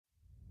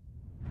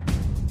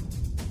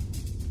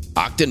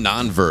Octa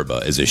Non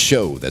Verba is a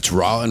show that's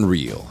raw and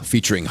real,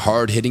 featuring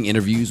hard-hitting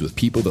interviews with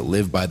people that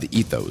live by the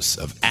ethos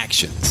of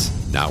actions,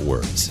 not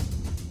words.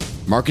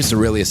 Marcus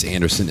Aurelius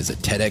Anderson is a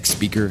TEDx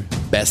speaker,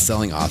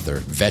 best-selling author,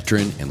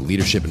 veteran, and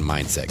leadership and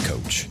mindset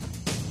coach.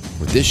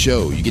 With this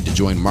show, you get to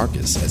join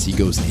Marcus as he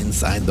goes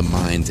inside the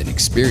minds and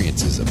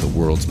experiences of the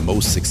world's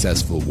most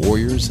successful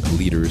warriors,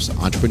 leaders,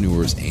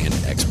 entrepreneurs, and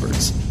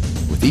experts.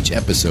 With each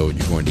episode,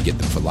 you're going to get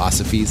the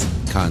philosophies,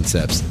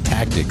 concepts,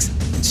 tactics,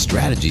 and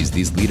strategies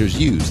these leaders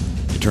use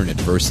to turn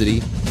adversity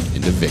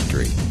into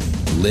victory.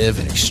 Live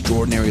an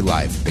extraordinary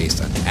life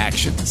based on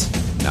actions,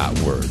 not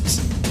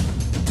words.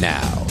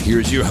 Now,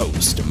 here's your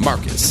host,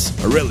 Marcus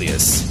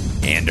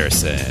Aurelius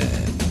Anderson.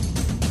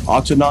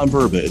 Octa Non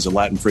Verba is a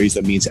Latin phrase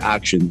that means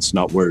actions,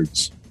 not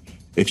words.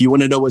 If you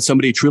want to know what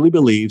somebody truly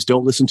believes,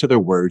 don't listen to their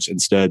words.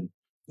 Instead,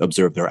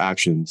 observe their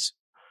actions.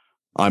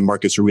 I'm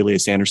Marcus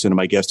Aurelius Anderson, and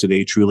my guest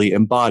today truly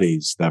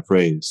embodies that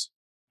phrase.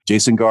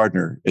 Jason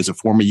Gardner is a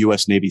former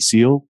U.S. Navy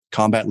SEAL,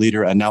 combat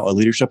leader, and now a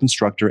leadership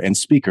instructor and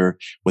speaker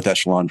with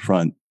Echelon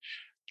Front.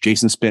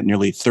 Jason spent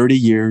nearly 30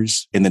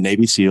 years in the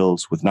Navy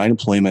SEALs with 9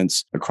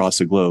 deployments across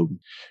the globe.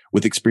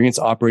 With experience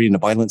operating in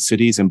violent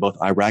cities in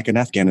both Iraq and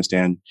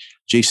Afghanistan,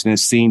 Jason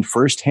has seen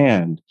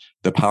firsthand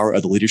the power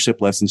of the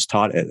leadership lessons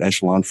taught at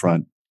Echelon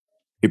Front.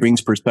 He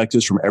brings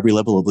perspectives from every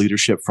level of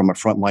leadership, from a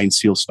frontline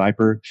SEAL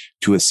sniper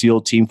to a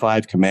SEAL Team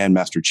 5 Command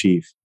Master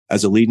Chief.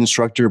 As a lead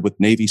instructor with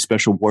Navy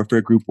Special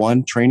Warfare Group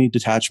 1 Training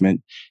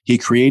Detachment, he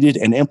created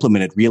and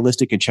implemented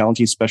realistic and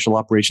challenging special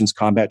operations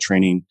combat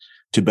training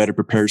to better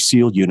prepare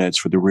SEAL units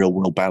for the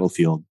real-world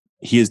battlefield.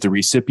 He is the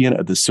recipient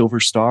of the Silver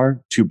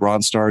Star, 2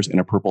 Bronze Stars, and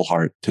a Purple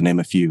Heart, to name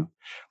a few.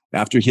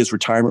 After his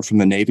retirement from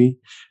the Navy,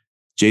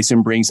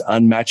 Jason brings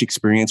unmatched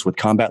experience with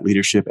combat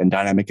leadership and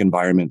dynamic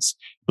environments,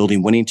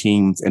 building winning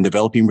teams and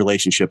developing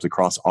relationships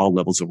across all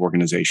levels of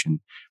organization.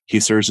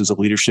 He serves as a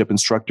leadership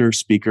instructor,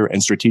 speaker,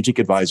 and strategic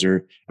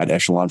advisor at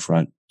Echelon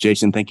Front.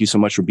 Jason, thank you so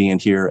much for being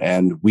here.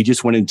 And we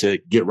just wanted to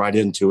get right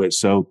into it.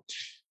 So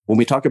when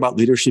we talk about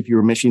leadership, you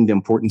were mentioning the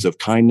importance of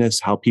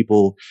kindness, how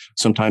people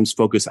sometimes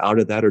focus out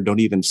of that or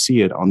don't even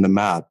see it on the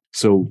map.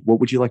 So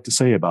what would you like to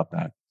say about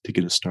that to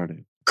get us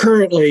started?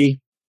 Currently,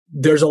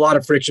 there's a lot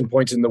of friction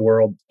points in the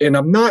world. And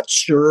I'm not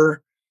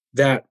sure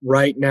that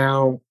right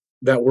now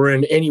that we're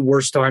in any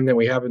worse time than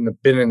we have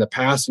been in the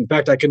past. In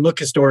fact, I can look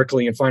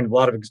historically and find a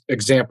lot of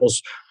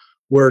examples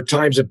where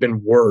times have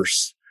been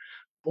worse.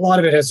 A lot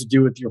of it has to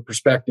do with your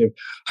perspective.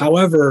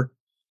 However,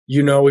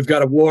 we've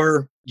got a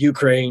war,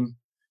 Ukraine.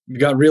 We've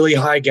got really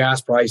high gas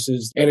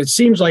prices. And it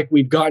seems like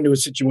we've gotten to a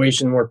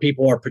situation where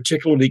people are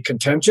particularly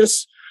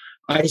contentious.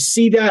 I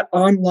see that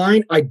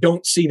online. I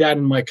don't see that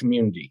in my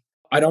community.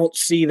 I don't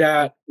see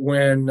that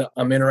when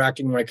I'm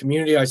interacting with my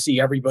community. I see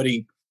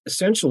everybody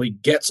essentially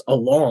gets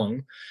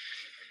along.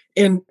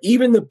 And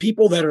even the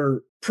people that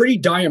are pretty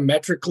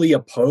diametrically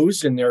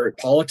opposed in their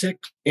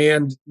politics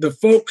and the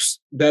folks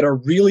that are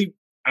really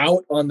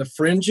out on the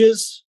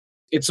fringes,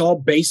 it's all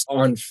based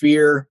on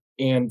fear,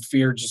 and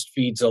fear just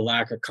feeds a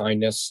lack of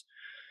kindness.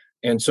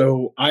 And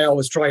so I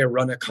always try to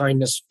run a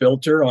kindness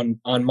filter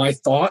on my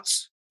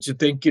thoughts. To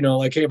think, hey,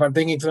 if I'm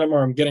thinking something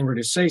or I'm getting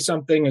ready to say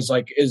something,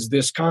 is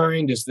this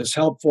kind? Is this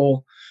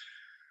helpful?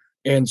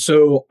 And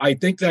so I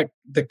think that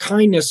the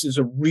kindness is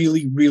a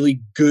really, really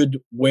good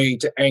way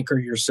to anchor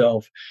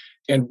yourself.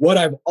 And what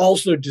I've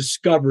also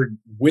discovered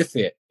with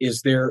it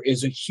is there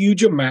is a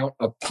huge amount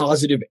of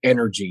positive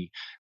energy.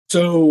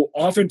 So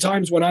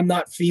oftentimes when I'm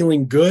not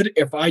feeling good,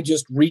 if I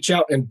just reach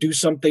out and do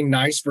something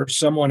nice for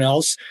someone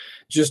else,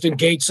 just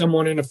engage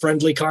someone in a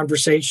friendly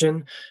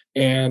conversation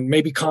and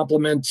maybe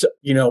compliment,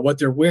 what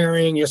they're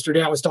wearing.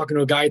 Yesterday, I was talking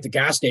to a guy at the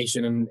gas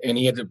station and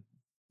he had a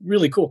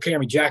really cool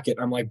cami jacket.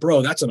 I'm like,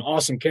 bro, that's an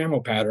awesome camo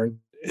pattern.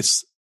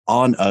 It's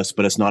on us,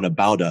 but it's not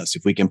about us.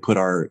 If we can put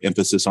our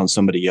emphasis on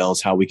somebody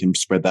else, how we can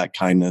spread that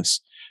kindness,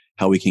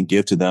 how we can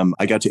give to them.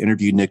 I got to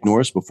interview Nick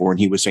Norris before, and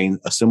he was saying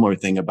a similar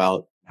thing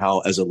about how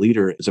as a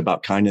leader, it's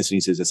about kindness. And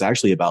he says, it's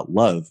actually about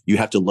love. You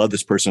have to love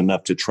this person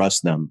enough to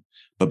trust them.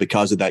 But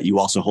because of that, you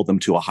also hold them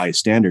to a high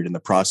standard in the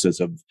process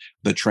of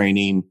the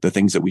training, the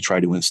things that we try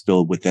to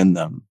instill within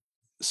them.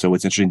 So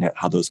it's interesting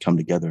how those come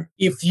together.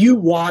 If you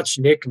watch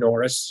Nick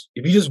Norris,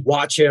 if you just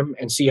watch him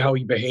and see how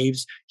he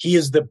behaves, he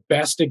is the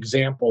best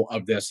example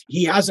of this.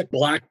 He has a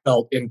black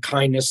belt in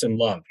kindness and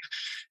love.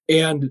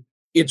 And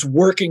it's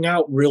working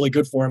out really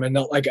good for him. And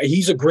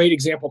he's a great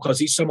example because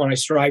he's someone I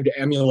strive to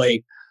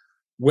emulate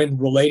when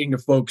relating to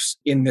folks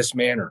in this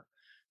manner.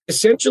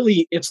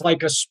 Essentially, it's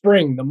like a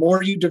spring. The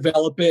more you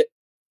develop it,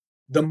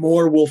 the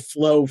more will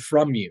flow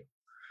from you.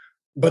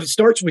 But it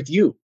starts with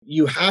you.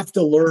 You have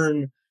to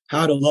learn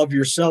how to love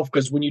yourself,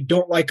 because when you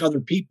don't like other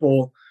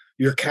people,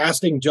 you're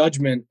casting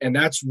judgment, and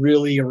that's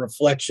really a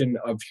reflection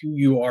of who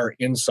you are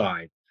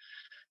inside.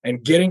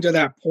 And getting to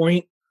that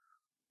point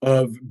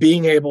of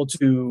being able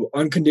to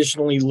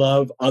unconditionally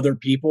love other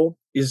people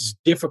is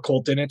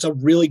difficult, and it's a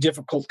really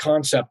difficult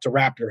concept to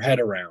wrap your head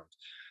around.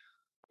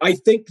 I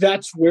think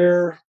that's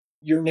where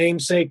your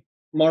namesake,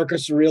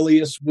 Marcus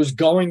Aurelius, was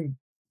going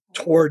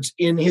towards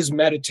in his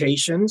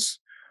meditations,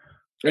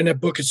 And that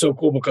book is so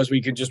cool because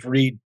we can just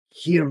read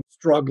him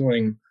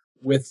struggling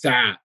with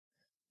that.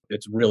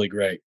 It's really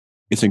great.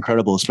 It's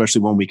incredible,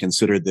 especially when we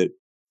consider that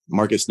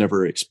Marcus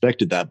never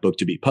expected that book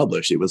to be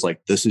published. It was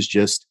like, this is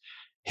just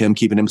him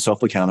keeping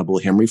himself accountable,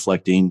 him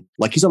reflecting,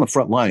 like he's on the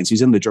front lines.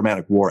 He's in the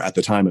Germanic War at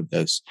the time of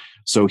this.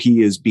 So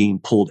he is being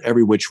pulled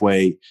every which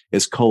way.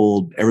 It's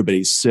cold.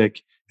 Everybody's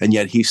sick. And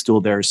yet he's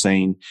still there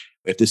saying,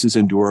 if this is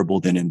endurable,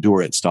 then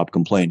endure it. Stop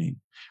complaining.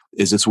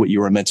 Is this what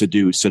you were meant to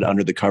do? Sit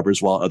under the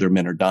covers while other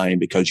men are dying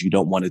because you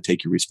don't want to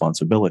take your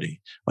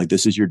responsibility. Like,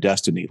 this is your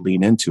destiny.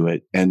 Lean into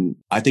it. And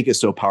I think it's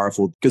so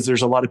powerful because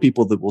there's a lot of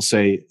people that will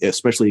say,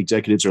 especially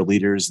executives or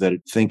leaders, that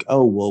think,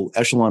 oh, well,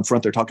 echelon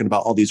front, they're talking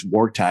about all these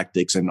war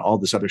tactics and all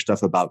this other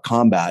stuff about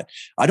combat.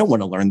 I don't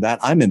want to learn that.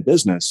 I'm in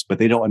business, but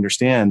they don't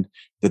understand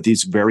that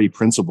these very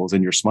principles,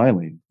 and you're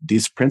smiling,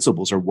 these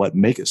principles are what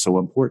make it so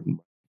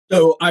important.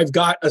 So I've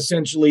got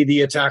essentially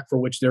the attack for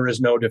which there is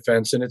no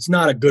defense. And it's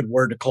not a good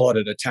word to call it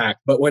an attack.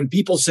 But when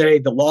people say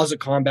the laws of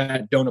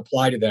combat don't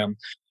apply to them,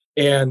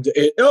 and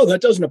that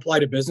doesn't apply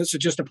to business, it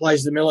just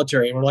applies to the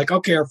military. And we're like,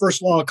 okay, our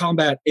first law of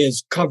combat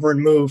is cover and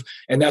move.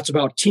 And that's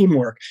about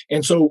teamwork.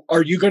 And so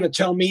are you going to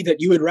tell me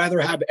that you would rather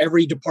have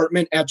every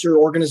department at your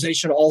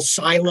organization all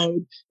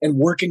siloed and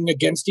working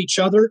against each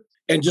other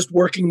and just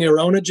working their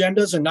own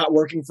agendas and not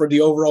working for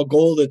the overall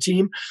goal of the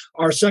team?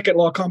 Our second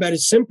law of combat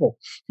is simple.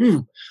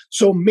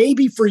 So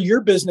maybe for your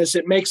business,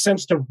 it makes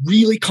sense to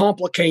really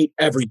complicate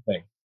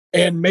everything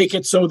and make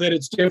it so that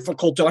it's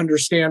difficult to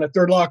understand. A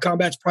third law of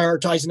combat is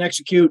prioritize and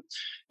execute.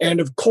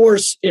 And of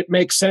course, it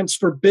makes sense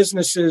for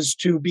businesses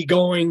to be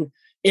going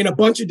in a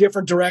bunch of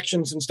different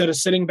directions instead of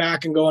sitting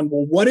back and going,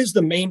 well, what is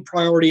the main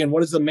priority and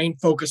what is the main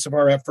focus of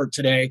our effort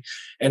today?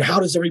 And how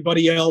does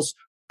everybody else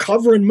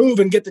cover and move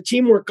and get the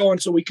teamwork going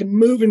so we can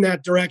move in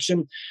that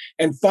direction?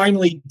 And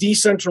finally,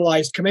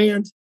 decentralized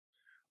command.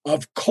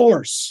 Of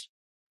course,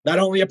 that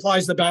only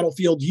applies to the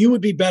battlefield. You would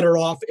be better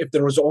off if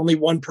there was only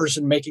one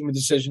person making the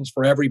decisions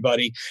for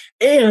everybody.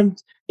 And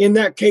in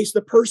that case,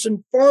 the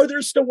person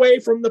farthest away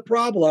from the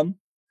problem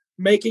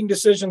making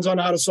decisions on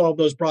how to solve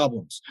those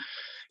problems.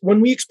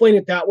 When we explain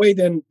it that way,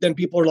 then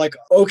people are like,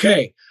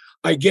 okay,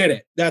 I get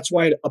it. That's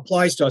why it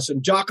applies to us.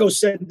 And Jocko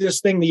said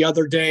this thing the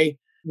other day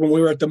when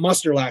we were at the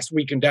muster last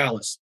week in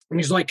Dallas. And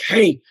he's like,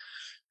 hey,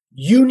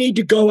 you need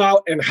to go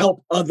out and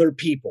help other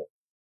people.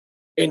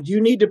 And you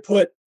need to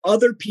put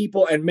other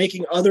people and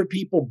making other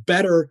people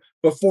better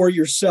before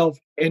yourself.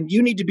 And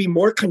you need to be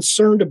more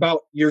concerned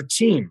about your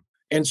team.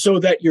 And so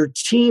that your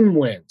team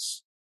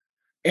wins.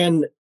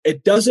 And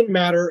it doesn't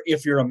matter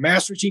if you're a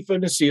master chief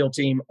of the SEAL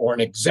team or an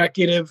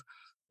executive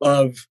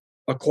of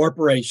a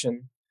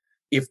corporation.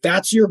 If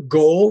that's your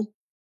goal,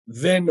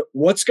 then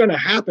what's going to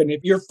happen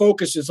if your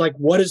focus is like,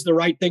 what is the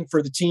right thing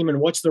for the team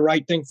and what's the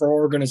right thing for our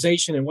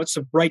organization and what's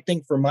the right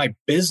thing for my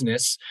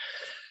business?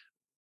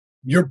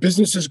 Your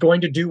business is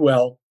going to do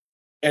well.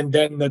 And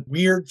then the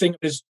weird thing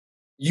is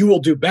you will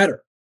do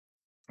better.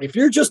 If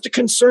you're just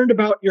concerned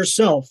about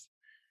yourself,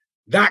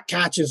 that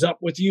catches up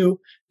with you.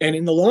 And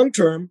in the long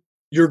term,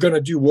 you're going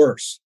to do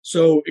worse.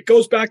 So it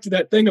goes back to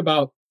that thing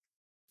about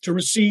to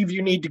receive,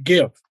 you need to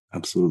give.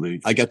 Absolutely.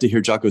 I got to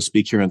hear Jocko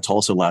speak here in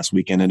Tulsa last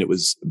weekend, and it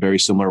was very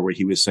similar where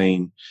he was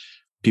saying,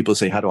 people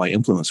say, how do I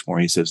influence more?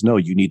 He says, no,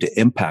 you need to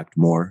impact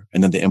more.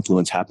 And then the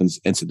influence happens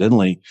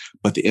incidentally,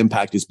 but the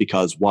impact is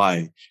because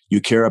why?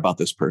 You care about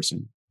this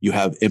person. You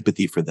have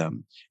empathy for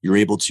them. You're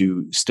able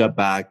to step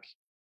back,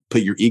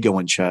 put your ego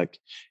in check,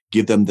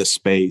 give them the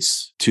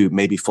space to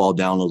maybe fall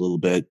down a little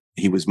bit.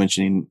 He was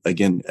mentioning,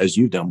 again, as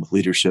you've done with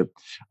leadership,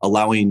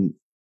 allowing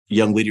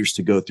young leaders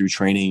to go through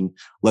training,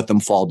 let them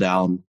fall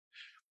down,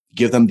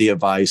 give them the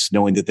advice,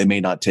 knowing that they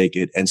may not take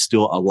it, and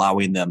still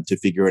allowing them to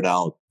figure it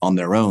out on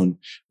their own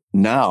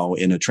now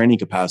in a training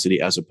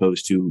capacity, as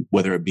opposed to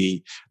whether it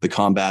be the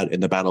combat in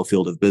the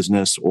battlefield of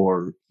business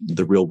or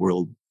the real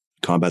world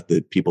combat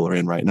that people are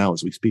in right now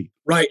as we speak.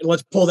 Right.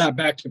 Let's pull that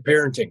back to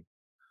parenting.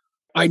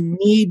 I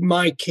need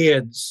my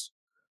kids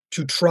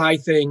to try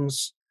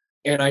things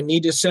and I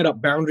need to set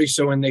up boundaries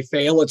so when they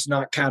fail, it's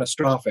not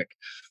catastrophic.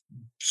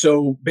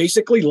 So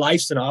basically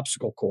life's an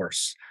obstacle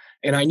course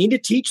and I need to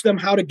teach them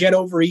how to get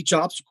over each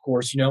obstacle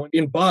course.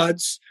 In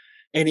BUD/S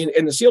and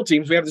in the SEAL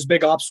teams, we have this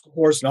big obstacle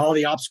course and all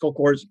the obstacle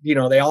course,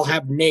 they all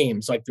have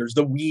names. Like there's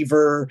the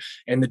Weaver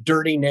and the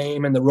Dirty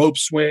Name and the Rope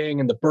Swing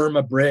and the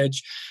Burma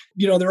Bridge.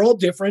 They're all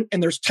different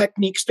and there's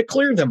techniques to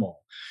clear them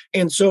all.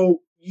 And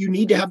so you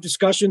need to have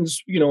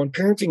discussions, and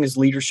parenting is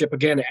leadership.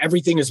 Again,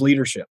 everything is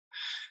leadership.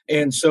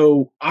 And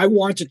so I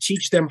want to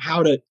teach them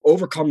how to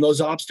overcome those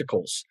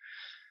obstacles.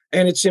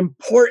 And it's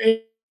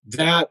important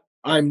that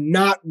I'm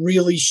not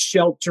really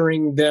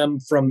sheltering them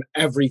from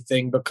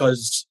everything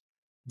because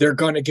they're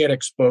going to get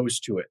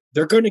exposed to it.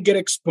 They're going to get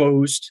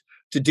exposed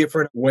to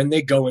different when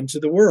they go into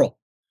the world.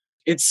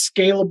 It's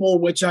scalable,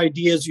 which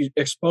ideas you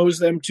expose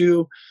them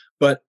to,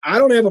 but I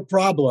don't have a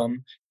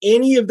problem.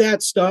 Any of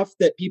that stuff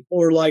that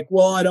people are like,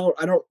 well, I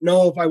don't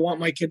know if I want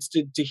my kids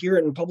to hear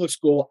it in public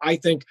school. I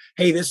think,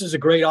 hey, this is a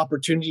great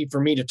opportunity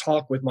for me to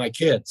talk with my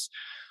kids.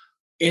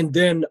 And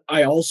then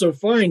I also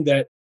find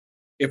that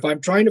if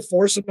I'm trying to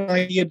force an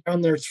idea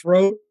down their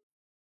throat,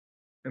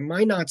 it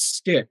might not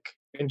stick.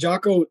 And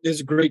Jocko, there's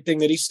a great thing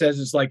that he says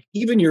is like,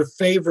 even your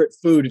favorite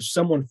food, if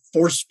someone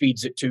force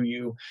feeds it to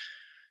you,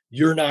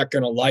 you're not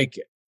going to like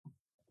it.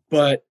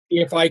 But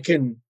if I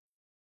can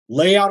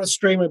lay out a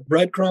stream of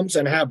breadcrumbs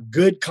and have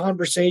good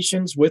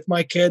conversations with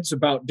my kids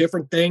about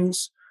different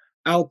things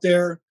out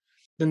there,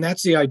 then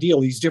that's the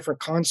ideal, these different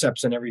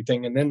concepts and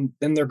everything. And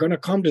then they're going to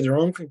come to their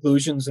own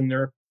conclusions, and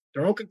their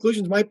own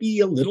conclusions might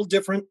be a little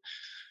different.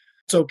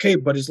 It's okay.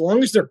 But as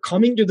long as they're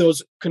coming to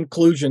those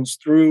conclusions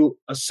through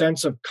a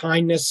sense of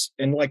kindness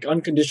and like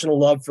unconditional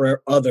love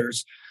for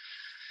others,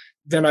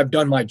 then I've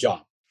done my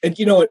job. And,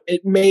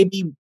 it may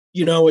be,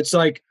 it's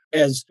like,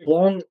 as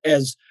long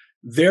as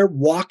they're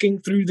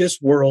walking through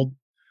this world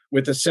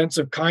with a sense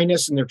of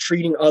kindness and they're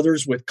treating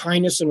others with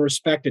kindness and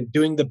respect and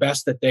doing the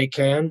best that they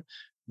can,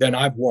 then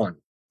I've won.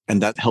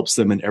 And that helps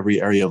them in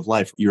every area of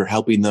life. You're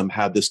helping them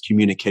have this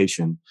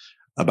communication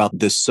about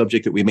this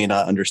subject that we may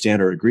not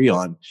understand or agree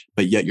on,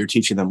 but yet you're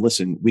teaching them,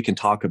 listen, we can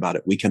talk about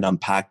it. We can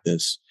unpack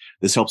this.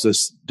 This helps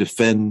us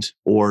defend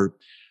or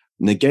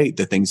negate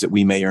the things that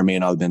we may or may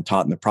not have been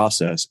taught in the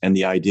process. And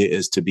the idea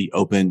is to be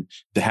open,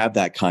 to have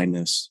that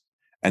kindness.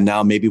 And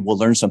now maybe we'll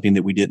learn something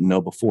that we didn't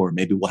know before.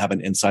 Maybe we'll have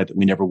an insight that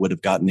we never would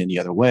have gotten any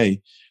other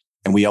way.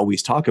 And we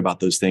always talk about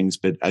those things.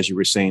 But as you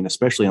were saying,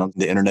 especially on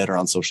the internet or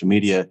on social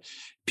media,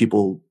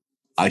 people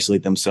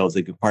isolate themselves,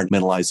 they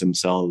compartmentalize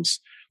themselves,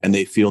 and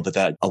they feel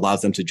that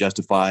allows them to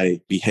justify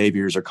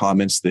behaviors or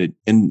comments that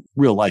in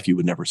real life you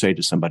would never say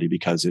to somebody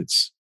because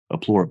it's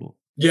deplorable.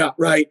 Yeah,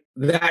 right.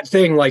 That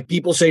thing, like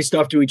people say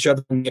stuff to each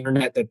other on the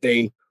internet that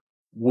they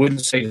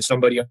wouldn't say to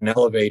somebody on an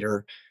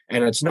elevator.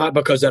 And it's not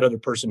because that other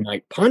person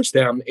might punch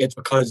them. It's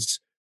because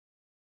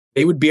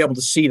they would be able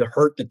to see the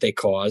hurt that they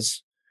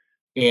cause,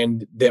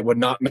 and that would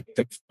not make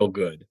them feel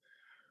good.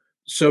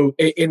 So,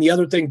 and the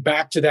other thing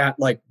back to that,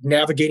 like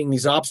navigating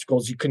these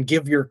obstacles, you can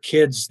give your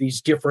kids these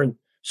different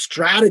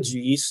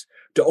strategies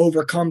to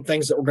overcome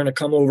things that we're going to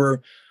come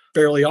over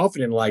fairly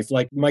often in life.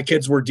 Like my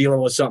kids were dealing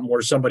with something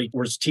where somebody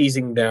was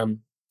teasing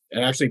them,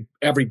 and actually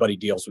everybody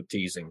deals with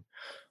teasing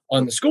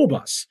on the school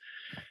bus.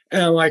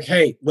 And I'm like,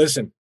 hey,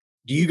 listen,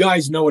 do you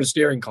guys know what a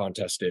staring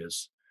contest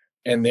is?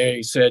 And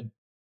they said,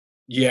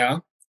 yeah.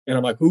 And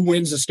I'm like, who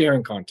wins the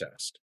staring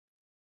contest?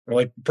 They're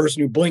like, the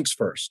person who blinks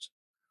first.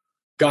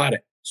 Got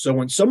it. So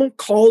when someone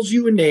calls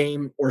you a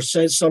name or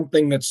says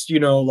something that's,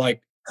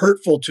 like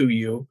hurtful to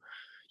you,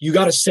 you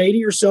got to say to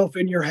yourself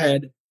in your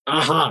head,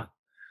 aha,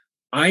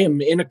 I am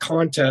in a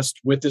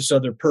contest with this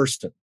other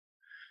person.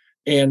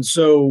 And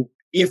so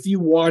if you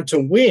want to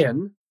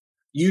win,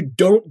 you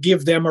don't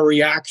give them a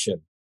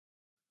reaction.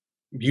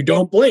 You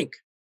don't blink.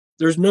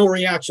 There's no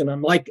reaction.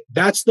 I'm like,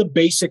 that's the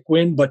basic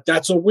win, but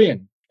that's a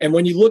win. And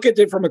when you look at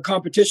it from a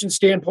competition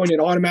standpoint, it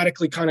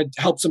automatically kind of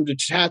helps them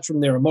detach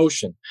from their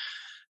emotion.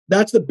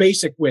 That's the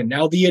basic win.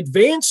 Now, the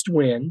advanced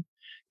win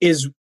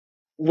is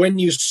when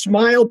you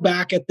smile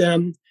back at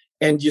them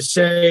and you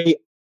say,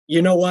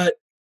 you know what?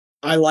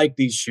 I like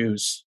these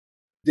shoes.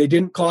 They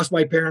didn't cost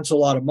my parents a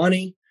lot of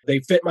money. They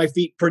fit my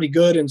feet pretty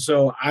good. And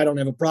so I don't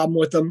have a problem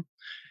with them.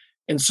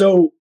 And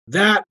so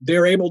that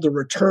they're able to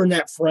return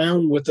that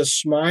frown with a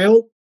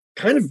smile,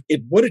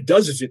 what it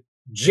does is it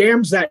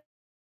jams that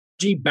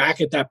G back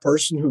at that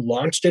person who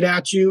launched it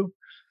at you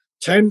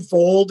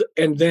tenfold.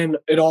 And then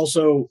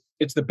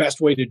it's the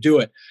best way to do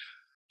it.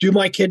 Do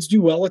my kids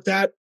do well at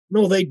that?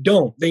 No, they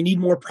don't. They need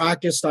more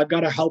practice. I've got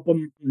to help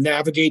them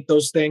navigate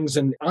those things.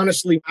 And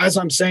honestly, as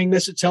I'm saying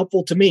this, it's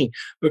helpful to me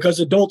because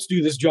adults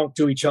do this junk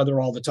to each other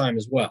all the time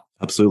as well.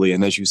 Absolutely.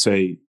 And as you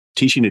say,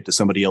 teaching it to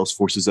somebody else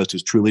forces us to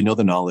truly know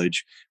the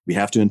knowledge. We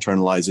have to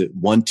internalize it.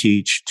 One,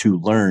 teach, two,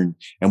 learn,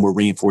 and we're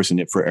reinforcing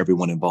it for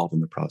everyone involved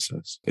in the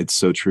process. It's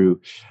so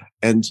true.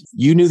 And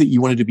you knew that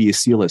you wanted to be a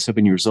SEAL at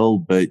 7 years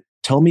old, but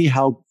tell me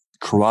how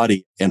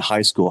karate in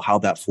high school, how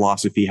that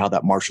philosophy, how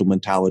that martial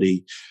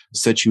mentality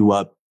set you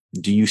up.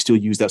 Do you still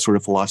use that sort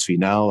of philosophy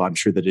now? I'm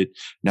sure that it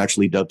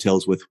naturally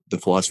dovetails with the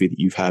philosophy that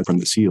you've had from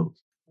the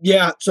SEALs.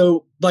 Yeah.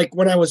 So like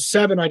when I was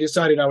 7, I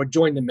decided I would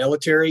join the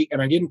military,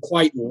 and I didn't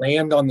quite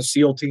land on the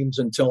SEAL teams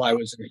until I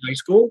was in high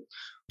school,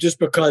 just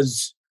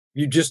because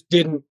you just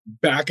didn't,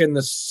 back in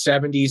the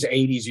 70s,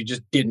 80s, you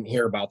just didn't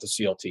hear about the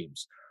SEAL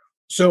teams.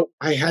 So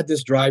I had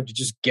this drive to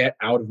just get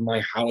out of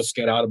my house,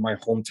 get out of my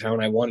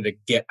hometown. I wanted to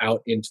get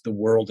out into the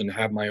world and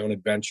have my own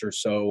adventure.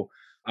 So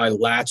I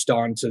latched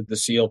on to the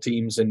SEAL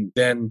teams, and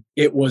then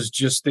it was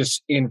just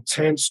this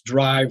intense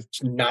drive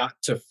not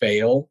to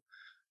fail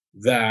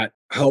that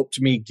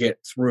helped me get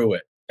through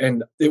it.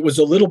 And it was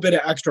a little bit of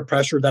extra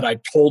pressure that I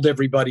told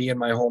everybody in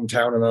my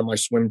hometown and on my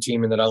swim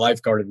team and that I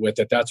lifeguarded with,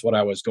 that that's what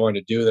I was going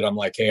to do, that I'm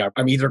like, hey,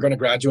 I'm either going to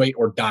graduate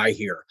or die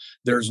here.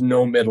 There's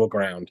no middle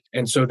ground.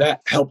 And so that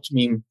helped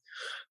me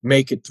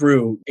make it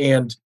through.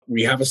 And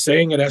we have a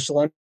saying at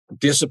Echelon,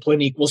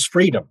 discipline equals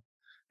freedom.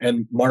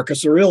 And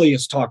Marcus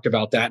Aurelius talked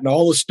about that, and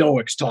all the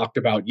Stoics talked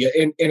about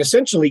it. And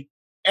essentially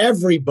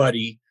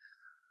everybody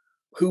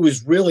who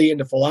is really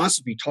into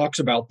philosophy talks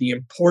about the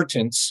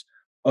importance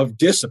of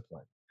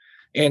discipline.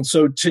 And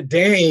so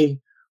today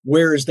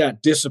where is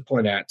that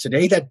discipline at?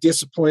 Today, that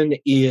discipline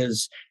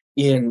is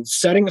in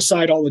setting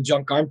aside all the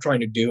junk I'm trying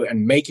to do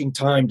and making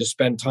time to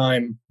spend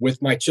time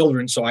with my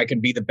children so I can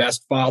be the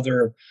best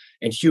father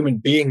and human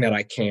being that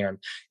I can.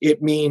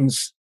 It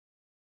means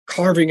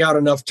carving out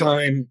enough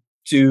time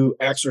to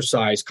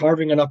exercise,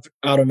 carving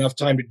out enough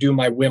time to do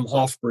my Wim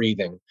Hof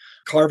breathing,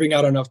 carving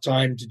out enough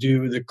time to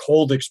do the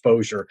cold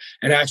exposure,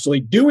 and actually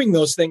doing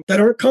those things that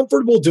aren't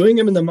comfortable doing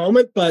them in the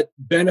moment, but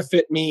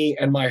benefit me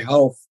and my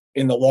health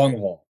in the long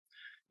haul.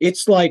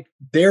 It's like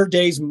there are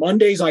days,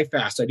 Mondays I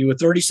fast. I do a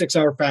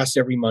 36-hour fast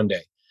every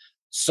Monday.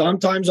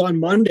 Sometimes on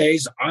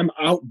Mondays, I'm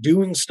out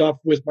doing stuff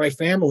with my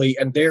family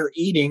and they're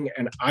eating,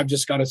 and I've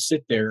just got to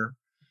sit there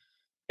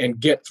and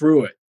get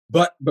through it.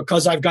 But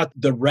because I've got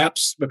the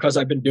reps, because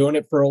I've been doing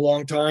it for a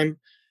long time,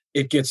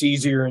 it gets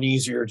easier and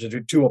easier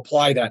to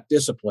apply that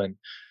discipline.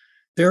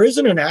 There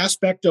isn't an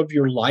aspect of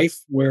your life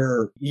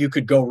where you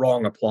could go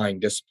wrong applying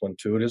discipline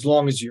to it as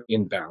long as you're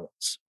in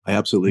balance. I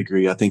absolutely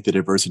agree. I think that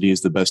adversity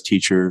is the best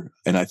teacher.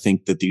 And I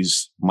think that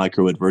these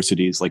micro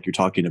adversities, like you're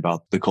talking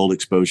about, the cold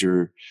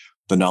exposure,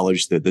 the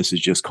knowledge that this is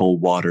just cold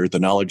water, the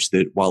knowledge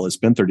that while it's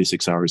been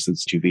 36 hours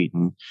since you've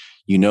eaten,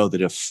 you know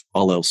that if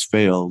all else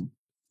failed,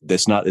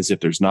 that's not as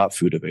if there's not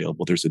food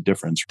available. There's a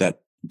difference.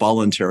 That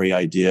voluntary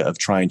idea of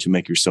trying to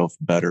make yourself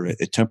better,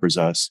 it tempers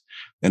us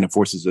and it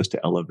forces us to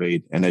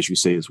elevate. And as you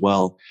say as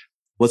well,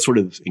 what sort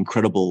of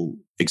incredible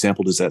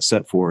example does that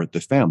set for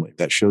the family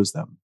that shows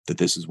them that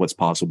this is what's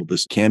possible?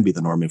 This can be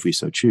the norm if we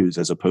so choose,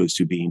 as opposed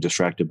to being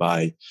distracted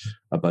by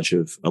a bunch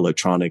of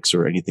electronics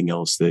or anything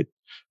else that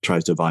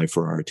tries to vie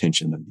for our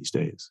attention in these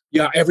days.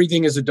 Yeah,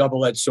 everything is a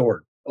double-edged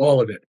sword,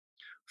 all of it.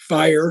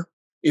 Fire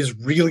is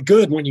really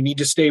good when you need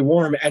to stay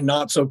warm and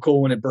not so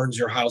cool when it burns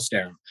your house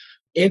down.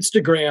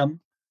 Instagram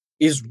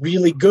is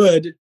really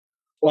good.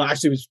 Well,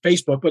 actually it was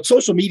Facebook, but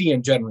social media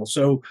in general.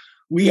 So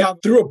we have,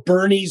 through a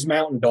Bernese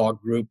mountain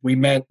dog group, we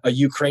met a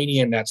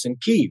Ukrainian that's in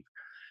Kyiv.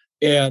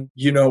 And,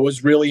 it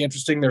was really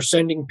interesting. They're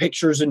sending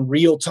pictures in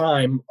real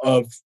time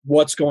of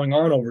what's going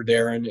on over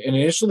there. And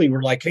initially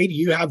we're like, hey, do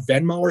you have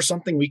Venmo or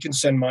something? We can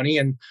send money.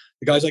 And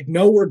the guy's like,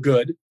 no, we're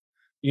good.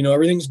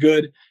 Everything's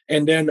good.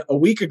 And then a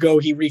week ago,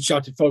 he reached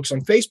out to folks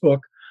on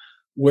Facebook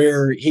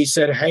where he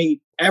said, hey,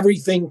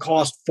 everything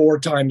cost 4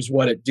 times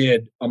what it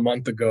did a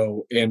month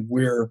ago, and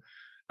we're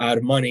out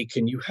of money.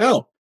 Can you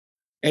help?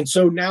 And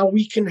so now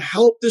we can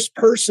help this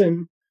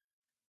person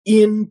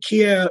in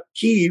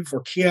Kyiv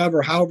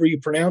or however you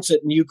pronounce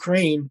it in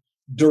Ukraine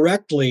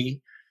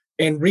directly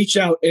and reach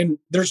out. And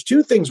there's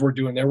 2 things we're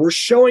doing there. We're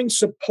showing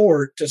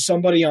support to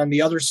somebody on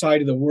the other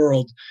side of the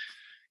world,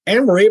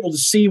 and we're able to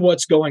see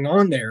what's going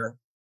on there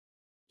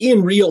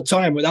in real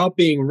time without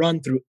being run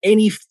through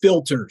any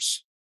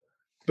filters,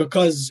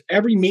 because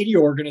every media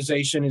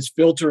organization is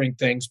filtering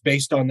things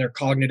based on their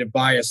cognitive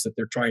bias that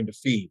they're trying to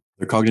feed.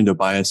 Their cognitive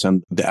bias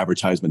and the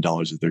advertisement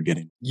dollars that they're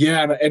getting.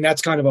 Yeah, and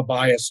that's kind of a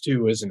bias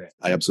too, isn't it?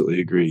 I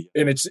absolutely agree.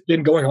 And it's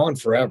been going on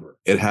forever.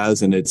 It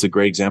has, and it's a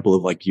great example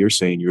of, like you're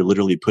saying, you're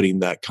literally putting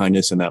that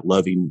kindness and that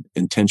loving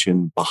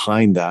intention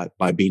behind that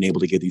by being able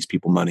to give these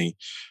people money.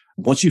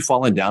 Once you've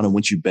fallen down and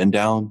once you've been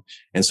down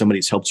and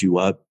somebody's helped you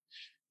up,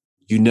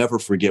 you never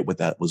forget what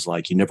that was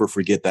like. You never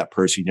forget that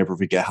person. You never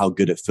forget how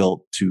good it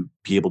felt to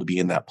be able to be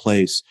in that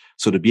place.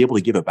 So to be able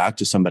to give it back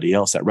to somebody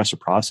else, that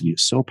reciprocity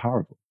is so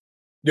powerful.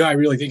 Yeah, I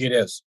really think it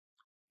is.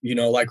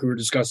 Like we were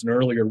discussing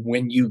earlier,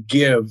 when you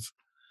give,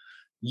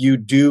 you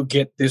do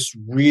get this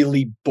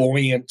really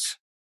buoyant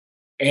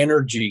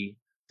energy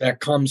that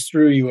comes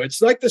through you.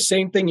 It's like the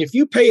same thing. If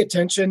you pay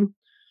attention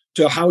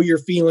to how you're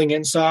feeling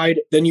inside,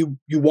 then you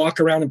walk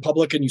around in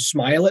public and you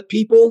smile at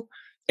people.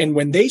 And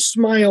when they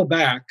smile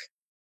back,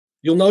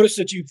 you'll notice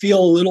that you feel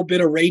a little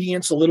bit of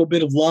radiance, a little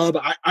bit of love.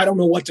 I don't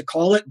know what to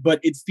call it, but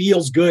it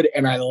feels good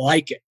and I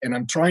like it. And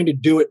I'm trying to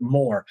do it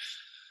more.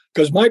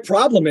 Because my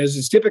problem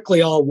is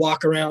typically I'll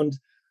walk around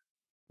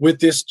with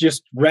this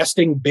just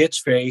resting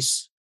bitch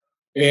face,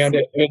 and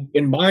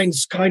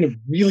mine's kind of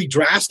really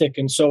drastic.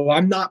 And so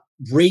I'm not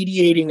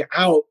radiating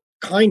out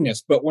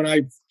kindness. But when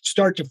I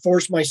start to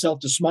force myself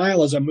to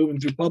smile as I'm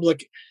moving through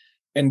public,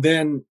 and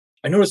then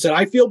I notice that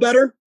I feel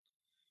better.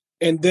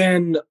 And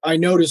then I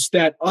notice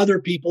that other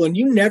people, and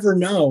you never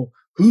know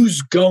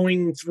who's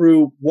going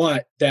through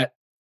what, that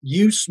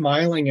you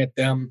smiling at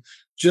them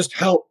just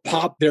help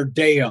pop their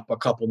day up a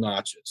couple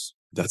notches.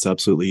 That's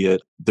absolutely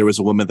it. There was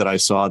a woman that I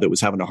saw that was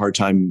having a hard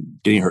time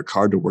getting her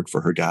card to work for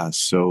her gas.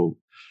 So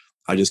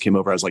I just came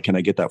over. I was like, can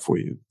I get that for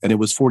you? And it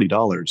was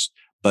 $40.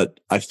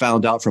 But I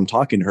found out from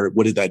talking to her,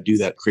 what did that do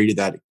that created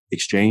that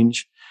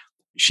exchange?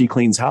 She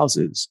cleans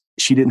houses.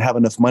 She didn't have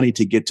enough money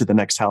to get to the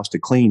next house to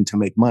clean to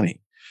make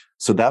money.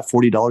 So that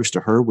 $40 to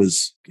her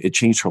it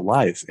changed her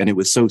life. And it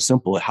was so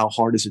simple. How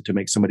hard is it to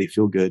make somebody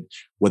feel good,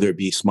 whether it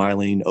be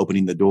smiling,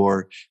 opening the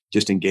door,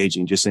 just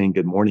engaging, just saying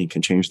good morning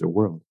can change their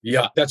world.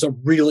 Yeah, that's a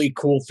really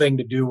cool thing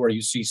to do where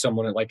you see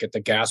someone at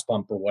the gas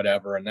pump or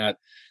whatever. And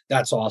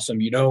that's awesome.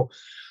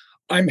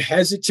 I'm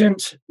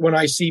hesitant when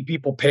I see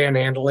people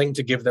panhandling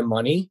to give them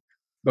money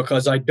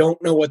because I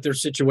don't know what their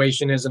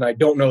situation is. And I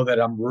don't know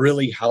that I'm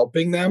really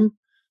helping them.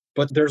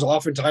 But there's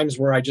often times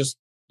where I just,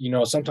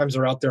 sometimes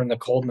they're out there in the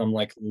cold and I'm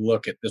like,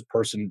 look at this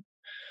person.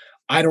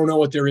 I don't know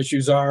what their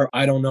issues are.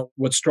 I don't know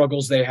what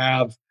struggles they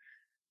have.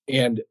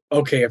 And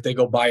okay, if they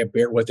go buy a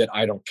beer with it,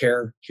 I don't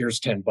care. Here's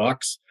 $10.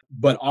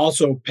 But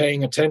also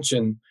paying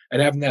attention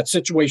and having that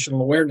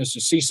situational awareness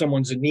to see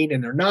someone's in need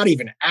and they're not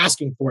even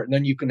asking for it. And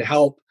then you can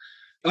help.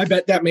 I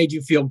bet that made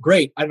you feel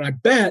great. And I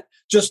bet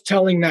just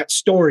telling that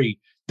story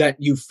that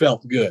you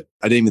felt good.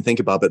 I didn't even think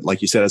about it.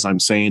 Like you said, as I'm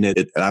saying it,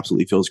 it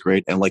absolutely feels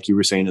great. And like you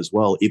were saying as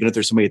well, even if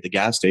there's somebody at the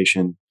gas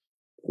station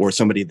or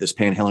somebody that's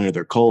panhandling or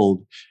they're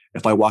cold,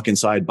 if I walk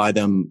inside, buy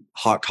them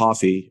hot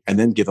coffee and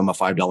then give them a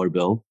 $5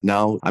 bill,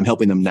 now I'm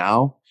helping them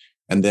now.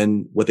 And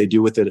then what they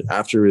do with it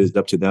after is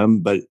up to them.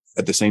 But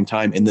at the same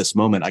time, in this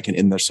moment, I can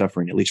end their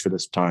suffering, at least for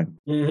this time.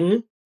 Mm-hmm.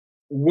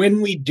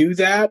 When we do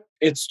that,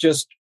 it's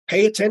just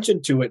pay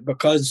attention to it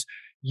because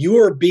you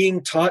are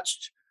being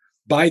touched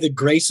by the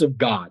grace of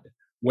God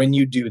when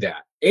you do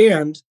that.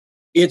 And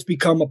it's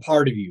become a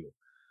part of you.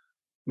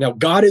 Now,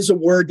 God is a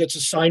word that's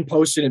a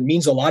signpost and it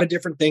means a lot of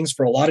different things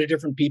for a lot of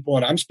different people.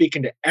 And I'm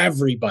speaking to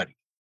everybody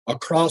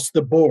across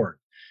the board.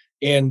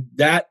 And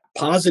that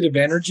positive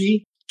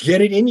energy,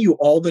 get it in you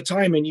all the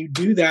time. And you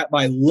do that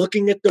by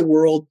looking at the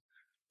world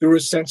through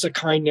a sense of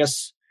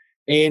kindness.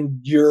 And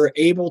you're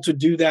able to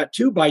do that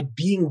too by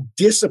being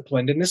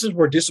disciplined. And this is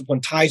where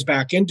discipline ties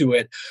back into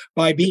it,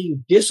 by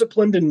being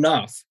disciplined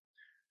enough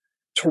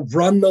to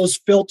run those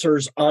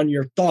filters on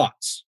your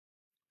thoughts.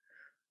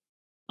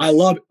 I'm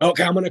going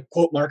to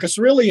quote Marcus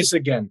Aurelius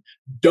again.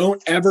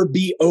 Don't ever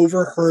be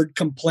overheard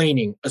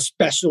complaining,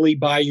 especially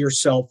by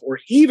yourself or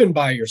even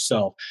by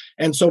yourself.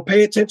 And so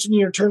pay attention to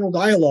your internal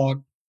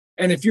dialogue.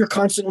 And if you're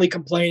constantly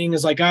complaining,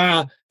 it's like,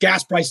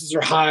 gas prices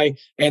are high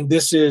and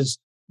this is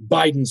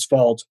Biden's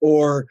fault,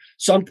 or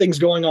something's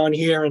going on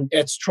here and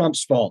it's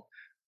Trump's fault.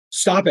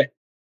 Stop it.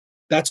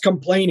 That's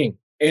complaining.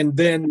 And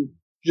then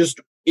just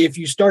if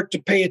you start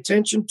to pay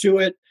attention to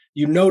it,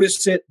 you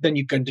notice it, then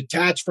you can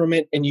detach from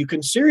it and you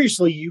can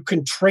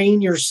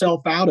train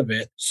yourself out of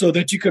it so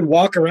that you can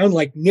walk around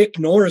like Nick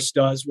Norris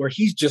does, where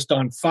he's just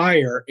on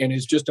fire and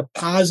is just a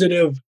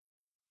positive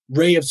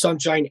ray of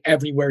sunshine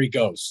everywhere he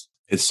goes.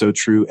 It's so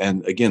true.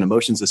 And again,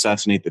 emotions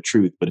assassinate the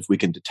truth. But if we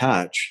can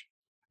detach,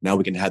 now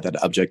we can have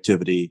that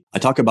objectivity. I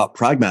talk about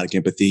pragmatic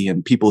empathy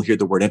and people hear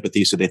the word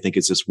empathy, so they think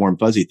it's this warm,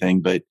 fuzzy thing.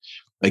 But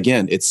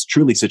again, it's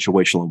truly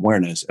situational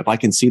awareness. If I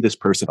can see this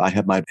person, I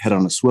have my head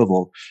on a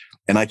swivel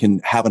and I can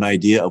have an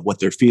idea of what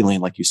they're feeling.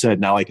 Like you said,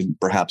 now I can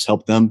perhaps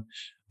help them.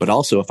 But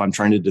also if I'm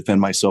trying to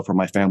defend myself or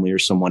my family or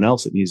someone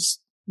else that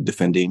needs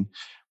defending,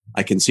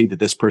 I can see that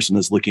this person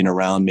is looking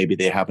around. Maybe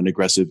they have an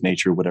aggressive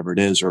nature, whatever it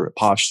is, or a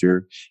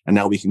posture. And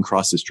now we can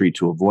cross the street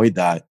to avoid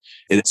that.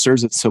 It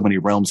serves in so many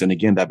realms. And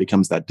again, that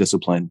becomes that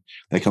discipline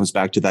that comes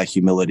back to that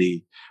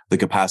humility, the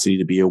capacity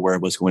to be aware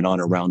of what's going on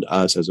around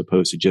us, as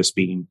opposed to just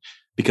being,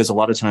 because a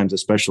lot of times,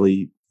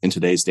 especially in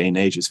today's day and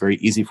age, it's very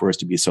easy for us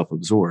to be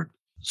self-absorbed.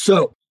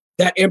 So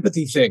that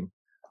empathy thing,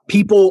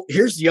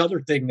 here's the other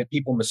thing that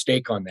people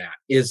mistake on that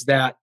is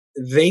that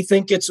they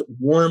think it's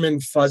warm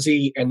and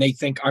fuzzy and they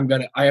think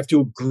I have to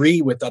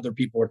agree with other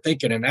people are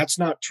thinking. And that's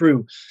not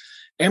true.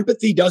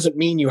 Empathy doesn't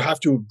mean you have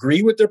to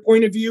agree with their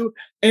point of view.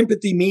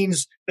 Empathy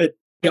means that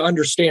you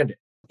understand it.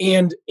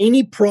 And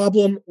any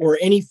problem or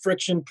any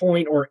friction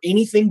point or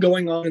anything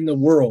going on in the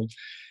world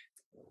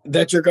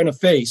that you're going to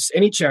face,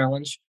 any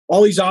challenge,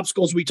 all these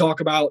obstacles we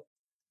talk about,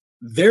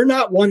 they're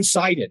not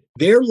one-sided.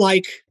 They're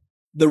like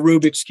the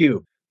Rubik's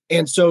Cube.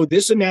 And so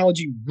this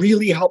analogy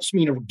really helps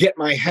me to get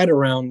my head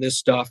around this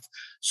stuff.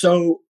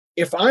 So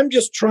if I'm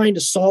just trying to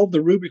solve the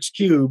Rubik's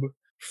Cube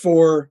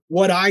for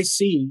what I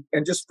see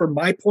and just from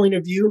my point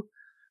of view,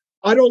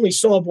 I'd only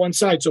solve one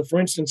side. So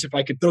for instance, if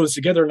I could throw this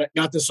together and I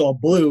got this all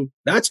blue,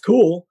 that's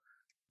cool.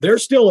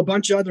 There's still a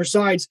bunch of other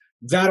sides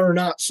that are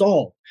not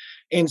solved.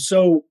 And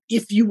so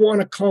if you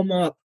want to come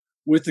up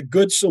with the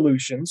good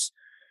solutions,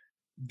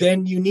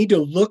 then you need to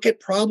look at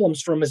problems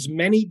from as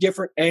many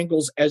different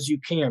angles as you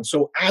can.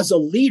 So as a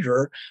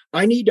leader,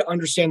 I need to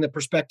understand the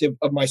perspective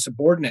of my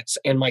subordinates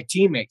and my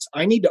teammates.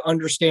 I need to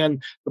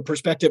understand the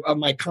perspective of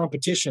my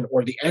competition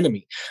or the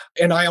enemy.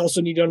 And I also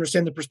need to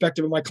understand the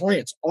perspective of my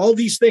clients. All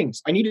these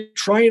things, I need to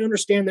try and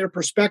understand their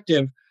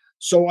perspective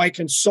so I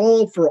can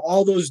solve for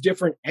all those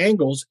different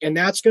angles. And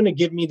that's going to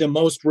give me the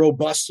most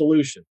robust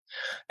solution.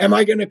 Am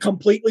I going to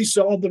completely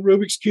solve the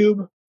Rubik's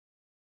Cube?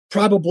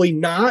 Probably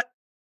not.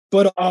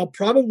 But I'll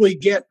probably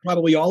get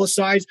all the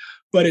sides,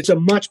 but it's a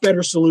much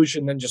better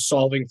solution than just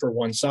solving for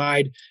one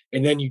side.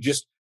 And then you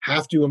just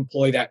have to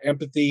employ that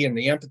empathy. And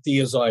the empathy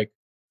is like,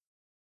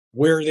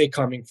 where are they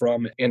coming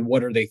from and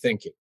what are they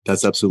thinking?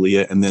 That's absolutely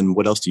it. And then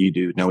what else do you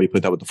do? Now we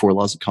put that with the 4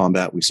 laws of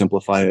combat. We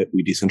simplify it.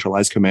 We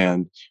decentralize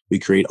command. We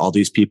create all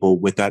these people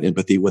with that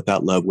empathy, with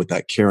that love, with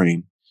that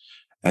caring.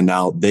 And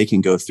now they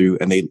can go through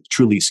and they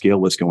truly scale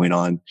what's going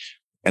on.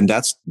 And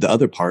that's the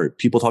other part.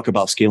 People talk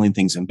about scaling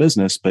things in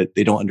business, but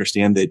they don't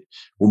understand that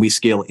when we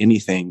scale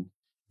anything,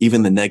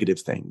 even the negative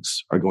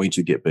things are going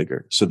to get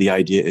bigger. So the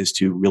idea is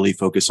to really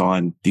focus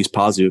on these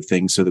positive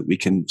things so that we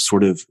can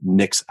sort of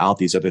nix out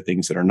these other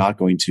things that are not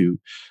going to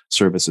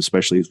serve us,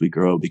 especially as we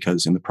grow,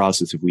 because in the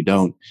process, if we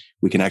don't,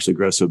 we can actually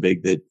grow so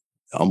big that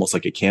almost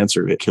like a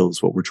cancer, it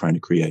kills what we're trying to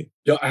create.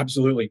 Yeah,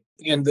 absolutely.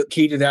 And the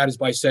key to that is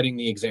by setting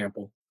the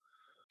example.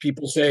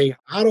 People say,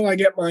 how do I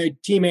get my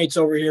teammates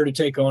over here to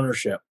take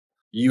ownership?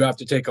 You have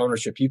to take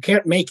ownership. You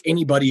can't make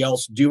anybody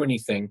else do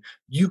anything.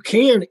 You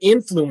can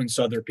influence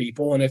other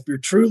people. And if you're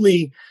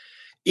truly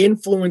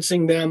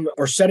influencing them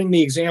or setting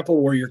the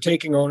example where you're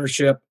taking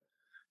ownership,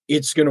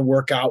 it's going to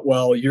work out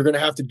well. You're going to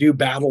have to do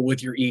battle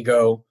with your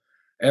ego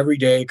every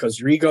day because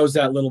your ego is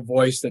that little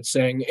voice that's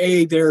saying,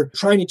 hey, they're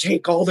trying to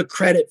take all the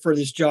credit for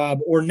this job,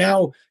 or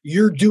now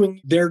you're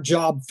doing their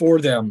job for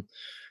them.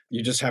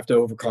 You just have to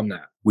overcome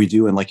that. We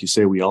do. And like you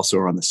say, we also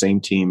are on the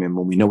same team. And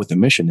when we know what the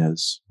mission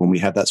is, when we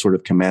have that sort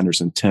of commander's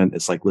intent,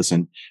 it's like,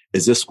 listen,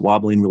 is this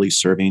squabbling really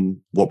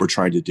serving what we're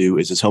trying to do?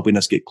 Is this helping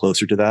us get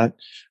closer to that?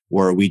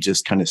 Or are we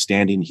just kind of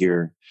standing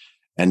here?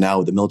 And now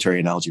with the military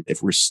analogy,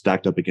 if we're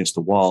stacked up against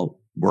the wall,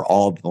 we're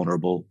all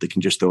vulnerable. They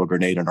can just throw a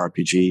grenade on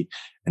RPG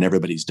and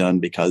everybody's done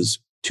because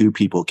two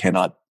people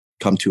cannot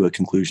come to a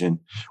conclusion.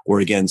 Or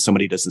again,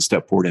 somebody doesn't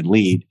step forward and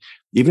lead.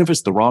 Even if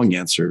it's the wrong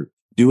answer,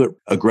 do it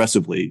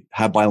aggressively,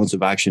 have violence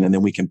of action, and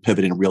then we can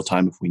pivot in real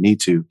time if we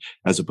need to,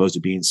 as opposed to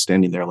being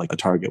standing there like a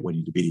target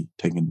waiting to be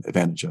taken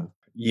advantage of.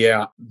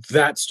 Yeah,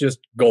 that's just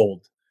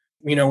gold.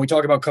 We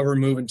talk about cover,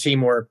 move, and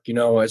teamwork.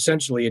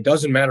 Essentially, it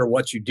doesn't matter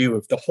what you do.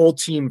 If the whole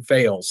team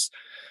fails,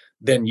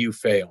 then you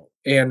fail.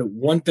 And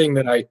one thing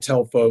that I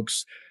tell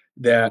folks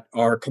that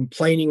are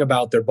complaining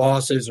about their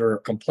bosses or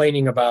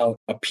complaining about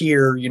a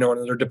peer, in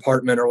their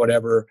department or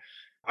whatever,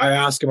 I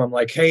ask them, I'm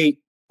like, hey,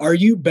 are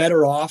you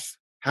better off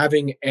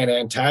having an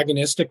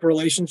antagonistic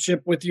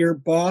relationship with your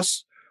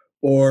boss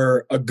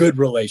or a good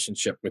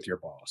relationship with your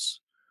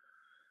boss?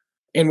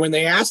 And when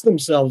they ask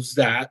themselves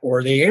that,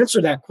 or they answer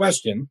that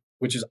question,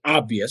 which is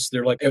obvious,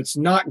 they're like, it's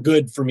not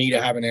good for me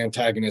to have an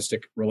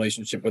antagonistic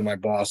relationship with my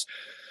boss.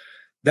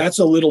 That's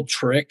a little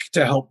trick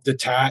to help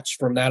detach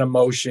from that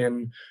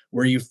emotion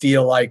where you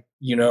feel like,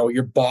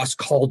 your boss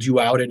called you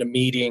out in a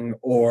meeting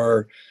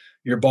or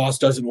your boss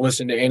doesn't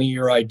listen to any of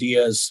your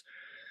ideas,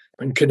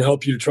 and can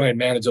help you to try and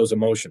manage those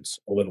emotions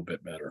a little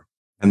bit better.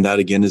 And that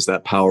again is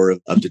that power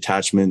of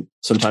detachment.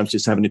 Sometimes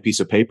just having a piece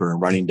of paper and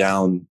writing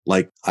down,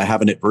 like I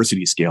have an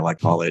adversity scale, I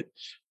call it.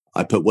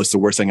 I put what's the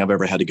worst thing I've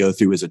ever had to go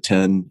through as a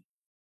 10,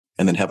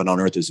 and then heaven on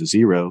earth is a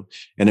 0.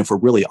 And if we're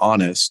really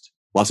honest,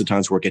 lots of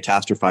times we're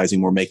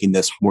catastrophizing. We're making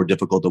this more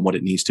difficult than what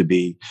it needs to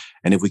be.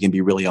 And if we can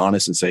be really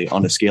honest and say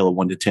on a scale of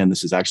 1 to 10,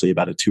 this is actually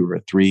about a 2 or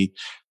a 3.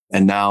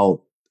 And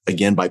now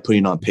again, by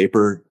putting on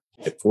paper,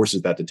 it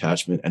forces that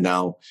detachment. And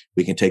now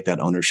we can take that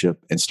ownership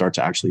and start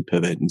to actually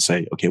pivot and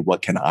say, okay,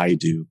 what can I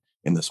do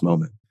in this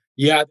moment?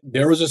 Yeah,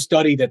 there was a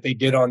study that they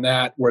did on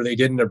that where they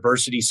did an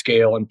adversity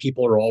scale and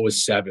people are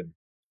always 7.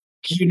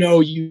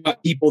 You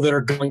got people that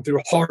are going through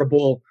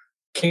horrible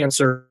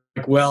cancer,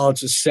 like, well,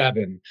 it's a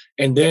 7.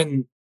 And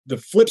then the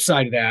flip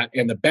side of that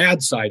and the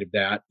bad side of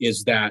that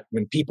is that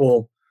when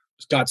people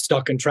got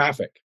stuck in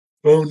traffic,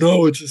 oh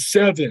no, it's a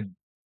 7.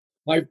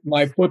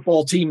 My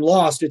football team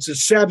lost, it's a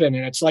 7.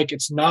 And it's like,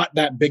 it's not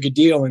that big a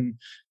deal. And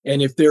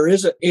if there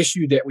is an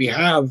issue that we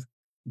have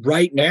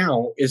right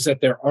now is that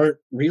there aren't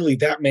really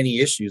that many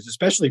issues,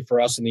 especially for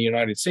us in the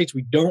United States.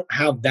 We don't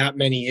have that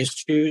many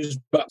issues,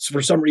 but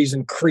for some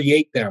reason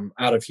create them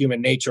out of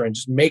human nature and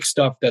just make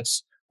stuff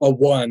that's a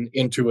 1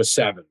 into a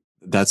 7.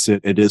 That's it.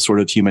 It is sort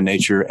of human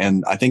nature.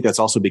 And I think that's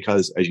also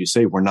because, as you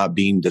say, we're not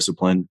being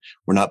disciplined.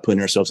 We're not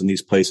putting ourselves in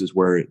these places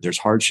where there's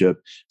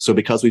hardship. So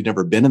because we've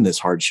never been in this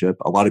hardship,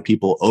 a lot of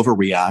people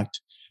overreact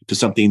to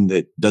something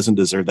that doesn't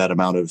deserve that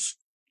amount of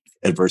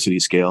adversity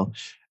scale.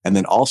 And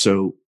then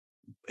also,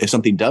 if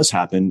something does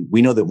happen,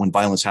 we know that when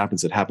violence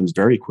happens, it happens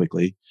very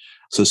quickly.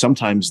 So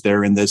sometimes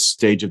they're in this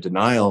stage of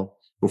denial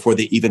before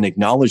they even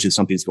acknowledge that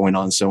something's going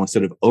on. So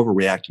instead of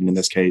overreacting in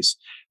this case,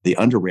 they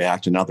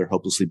underreact and now they're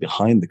hopelessly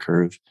behind the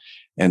curve.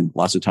 And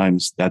lots of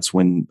times that's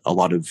when a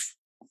lot of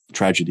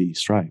tragedy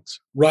strikes.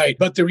 Right.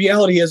 But the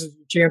reality is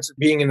the chance of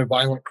being in a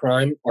violent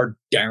crime are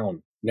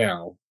down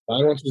now.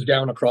 Violence is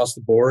down across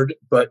the board,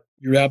 but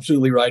you're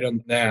absolutely right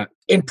on that.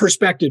 And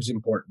perspective's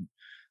important.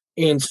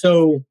 And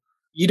so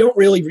you don't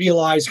really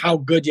realize how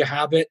good you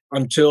have it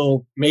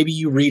until maybe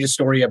you read a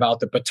story about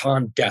the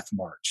Bataan Death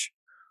March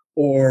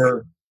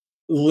or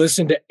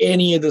listen to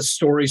any of the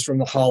stories from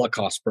the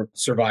Holocaust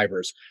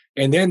survivors.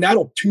 And then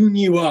that'll tune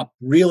you up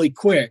really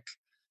quick.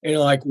 And you're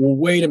like, well,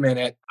 wait a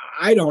minute,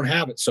 I don't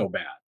have it so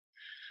bad.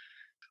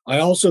 I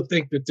also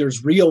think that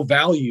there's real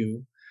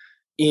value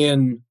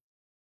in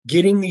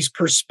getting these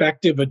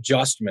perspective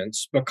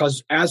adjustments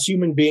because as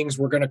human beings,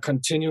 we're going to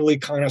continually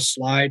kind of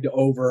slide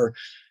over.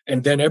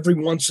 And then every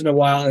once in a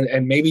while,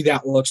 and maybe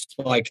that looks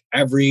like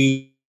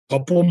every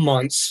couple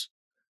months,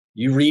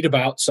 you read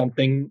about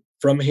something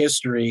from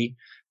history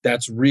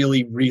that's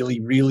really, really,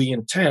 really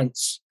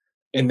intense.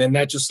 And then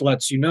that just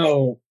lets you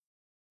know,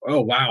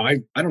 oh, wow,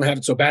 I don't have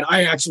it so bad.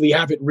 I actually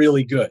have it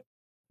really good.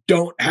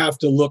 Don't have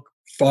to look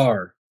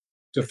far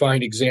to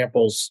find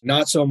examples,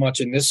 not so much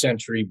in this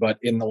century, but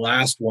in the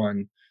last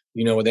one,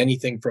 with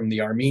anything from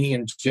the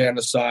Armenian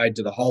genocide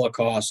to the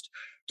Holocaust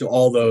to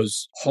all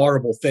those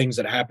horrible things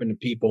that happen to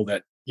people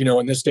that,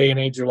 in this day and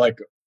age, are like,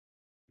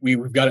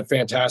 we've got it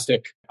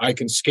fantastic. I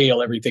can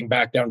scale everything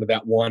back down to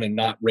that 1 and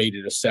not rate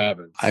it a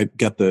 7. I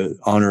got the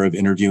honor of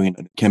interviewing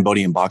a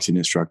Cambodian boxing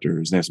instructor.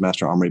 His name is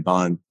Master Amri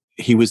Ban.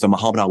 He was the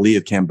Muhammad Ali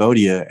of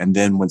Cambodia. And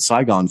then when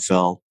Saigon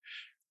fell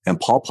and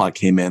Pol Pot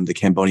came in, the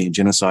Cambodian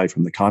genocide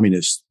from the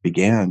communists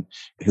began.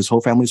 His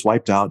whole family's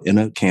wiped out in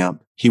a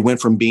camp. He went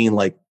from being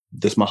like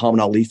this Muhammad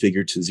Ali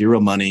figure to zero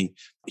money.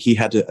 He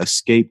had to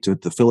escape to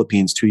the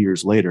Philippines 2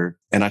 years later.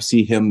 And I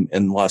see him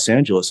in Los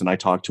Angeles, and I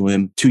talked to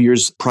him 2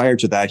 years prior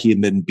to that. He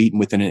had been beaten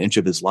within an inch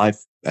of his life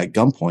at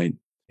gunpoint.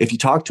 If you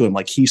talk to him,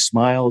 like, he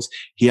smiles,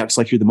 he acts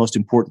like you're the most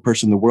important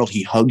person in the world.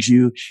 He hugs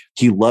you.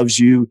 He loves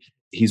you.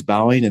 He's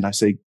bowing. And I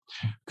say,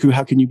 Ku,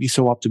 how can you be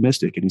so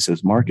optimistic? And he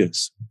says,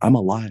 Marcus, I'm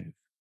alive.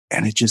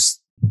 And it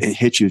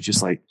hits you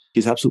just like,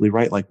 he's absolutely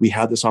right. Like, we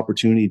have this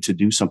opportunity to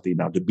do something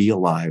now, to be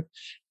alive.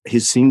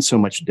 He's seen so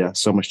much death,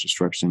 so much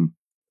destruction,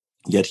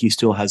 yet he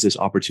still has this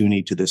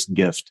opportunity to this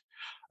gift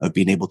of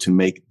being able to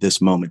make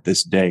this moment,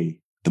 this day,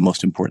 the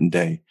most important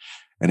day.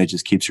 And it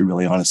just keeps you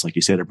really honest. Like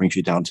you said, it brings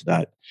you down to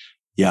that.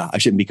 Yeah, I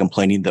shouldn't be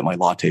complaining that my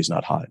latte is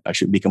not hot. I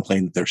shouldn't be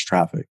complaining that there's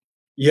traffic.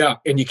 Yeah,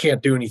 and you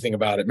can't do anything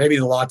about it. Maybe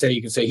the latte,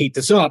 you can say, heat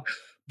this up,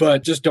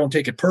 but just don't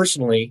take it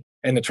personally.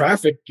 And the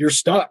traffic, you're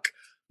stuck.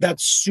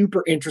 That's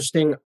super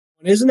interesting.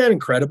 Isn't that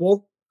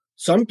incredible?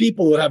 Some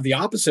people will have the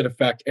opposite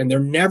effect, and they're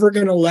never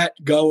going to let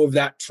go of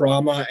that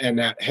trauma and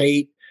that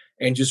hate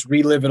and just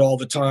relive it all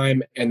the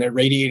time. And they're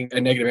radiating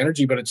a negative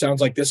energy. But it sounds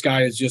like this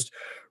guy is just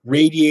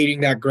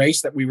radiating that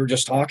grace that we were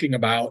just talking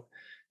about.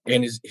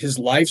 And his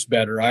life's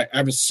better. I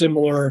have a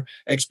similar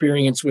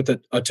experience with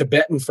a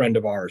Tibetan friend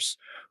of ours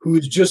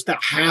who's just the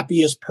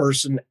happiest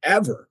person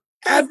ever.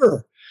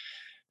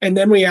 And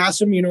then we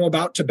asked him,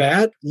 about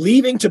Tibet.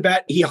 Leaving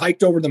Tibet, he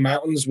hiked over the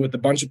mountains with a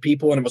bunch of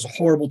people, and it was a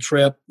horrible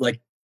trip. Like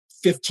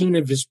 15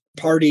 of his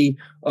party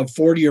of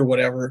 40 or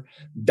whatever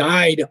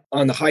died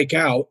on the hike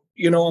out.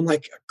 I'm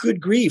like, good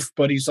grief.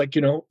 But he's like,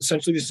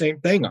 essentially the same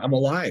thing. I'm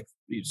alive.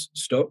 He's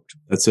stoked.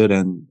 That's it.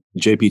 And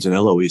JP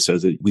Danilo, he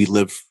says that we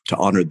live to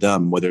honor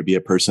them, whether it be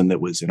a person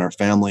that was in our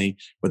family,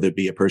 whether it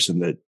be a person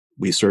that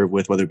we serve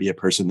with, whether it be a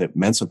person that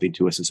meant something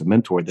to us as a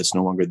mentor that's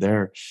no longer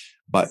there.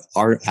 But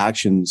our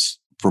actions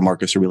for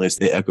Marcus Aurelius,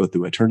 they echo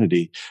through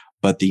eternity.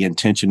 But the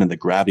intention and the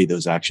gravity of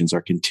those actions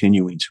are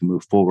continuing to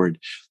move forward.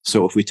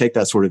 So if we take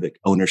that sort of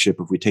ownership,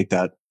 if we take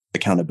that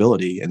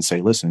accountability and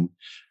say, listen,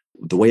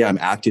 the way I'm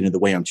acting and the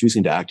way I'm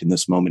choosing to act in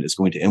this moment is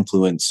going to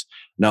influence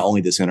not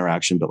only this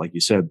interaction, but like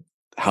you said,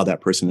 how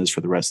that person is for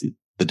the rest of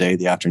the day,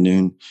 the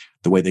afternoon,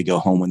 the way they go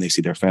home when they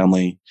see their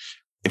family.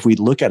 If we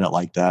look at it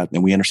like that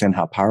and we understand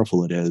how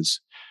powerful it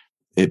is,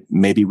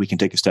 maybe we can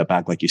take a step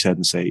back, like you said,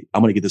 and say,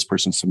 I'm going to give this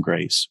person some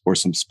grace or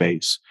some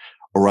space,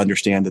 or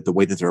understand that the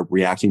way that they're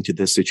reacting to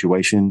this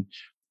situation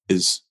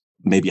is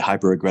maybe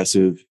hyper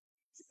aggressive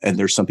and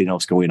there's something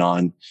else going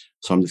on.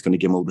 So I'm just going to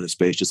give them a little bit of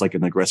space, just like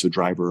an aggressive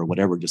driver or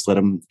whatever. Just let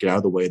them get out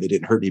of the way. They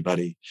didn't hurt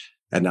anybody.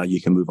 And now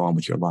you can move on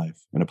with your life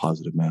in a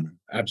positive manner.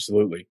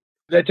 Absolutely.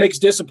 That takes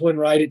discipline,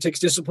 right? It takes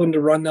discipline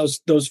to run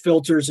those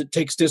filters. It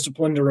takes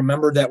discipline to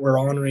remember that we're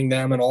honoring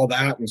them and all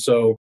that. And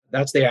so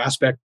that's the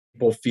aspect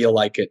people feel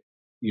like it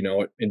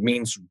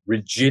means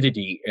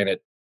rigidity, and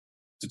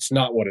it's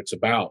not what it's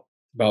about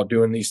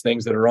doing these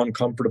things that are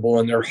uncomfortable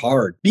and they're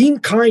hard. Being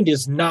kind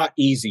is not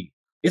easy.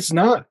 It's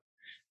not.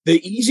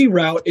 The easy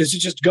route is to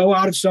just go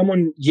out if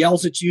someone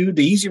yells at you.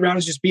 The easy route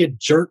is just be a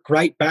jerk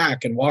right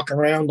back and walk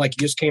around like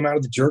you just came out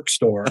of the jerk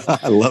store.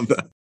 I love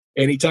that.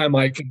 Anytime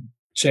I can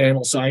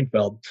channel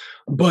Seinfeld.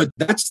 But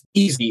that's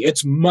easy.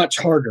 It's much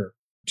harder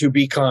to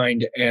be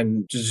kind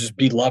and to just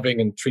be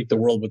loving and treat the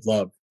world with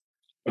love,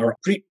 or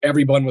treat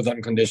everyone with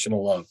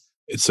unconditional love.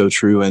 It's so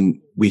true. And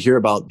we hear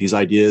about these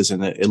ideas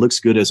and it looks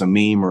good as a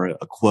meme or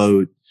a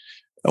quote,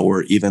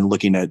 or even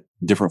looking at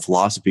different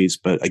philosophies.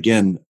 But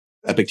again,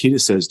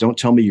 Epictetus says, don't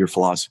tell me your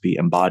philosophy,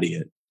 embody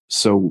it.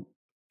 So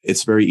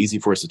it's very easy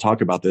for us to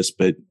talk about this.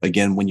 But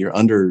again, when you're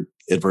under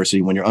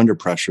adversity, when you're under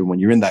pressure, when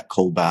you're in that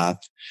cold bath,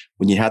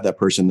 when you have that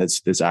person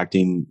that's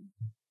acting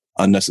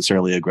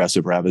unnecessarily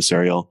aggressive or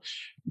adversarial,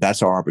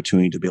 that's our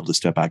opportunity to be able to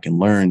step back and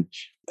learn.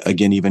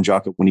 Again, even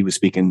Jaco, when he was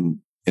speaking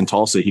in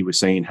Tulsa, he was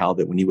saying how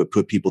that when he would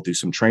put people through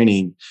some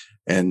training,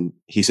 and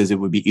he says it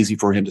would be easy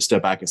for him to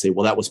step back and say,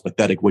 well, that was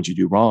pathetic. What'd you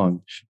do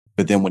wrong?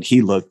 But then when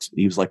he looked,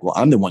 he was like, well,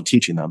 I'm the one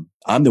teaching them.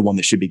 I'm the one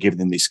that should be giving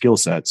them these skill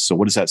sets. So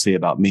what does that say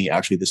about me?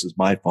 Actually, this is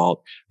my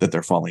fault that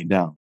they're falling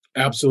down.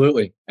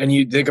 Absolutely. And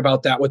you think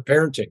about that with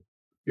parenting.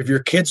 If your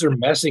kids are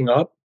messing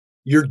up,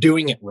 you're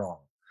doing it wrong.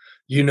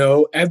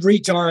 Every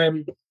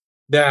time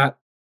that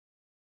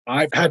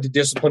I've had to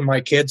discipline my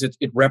kids,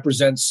 it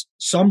represents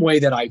some way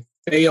that I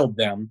failed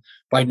them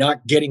by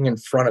not getting in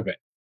front of it.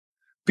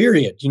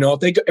 Period.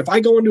 If I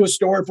go into a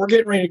store, if we're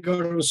getting ready to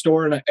go to a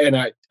store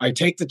and I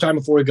take the time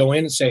before we go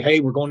in and say, hey,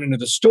 we're going into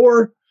the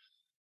store.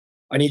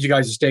 I need you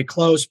guys to stay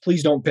close.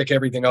 Please don't pick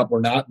everything up.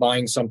 We're not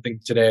buying something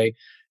today.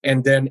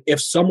 And then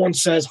if someone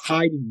says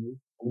hi to you,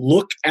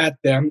 look at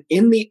them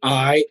in the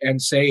eye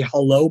and say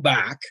hello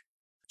back.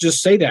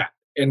 Just say that.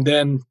 And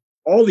then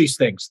all these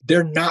things,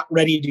 they're not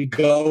ready to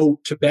go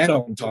to bed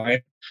on time.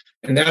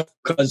 And that's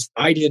because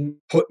I didn't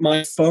put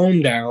my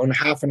phone down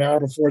half an hour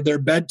before their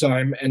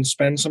bedtime and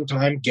spend some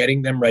time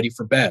getting them ready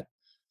for bed.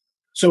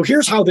 So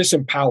here's how this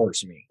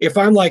empowers me. If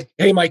I'm like,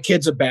 hey, my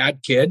kid's a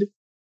bad kid,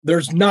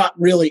 there's not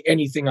really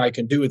anything I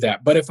can do with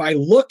that. But if I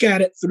look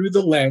at it through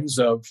the lens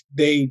of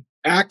they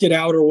acted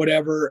out or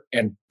whatever,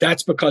 and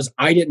that's because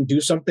I didn't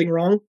do something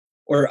wrong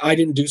or I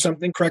didn't do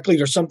something correctly,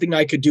 there's something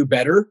I could do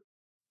better.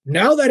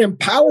 Now that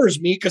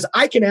empowers me because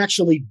I can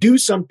actually do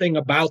something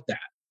about that.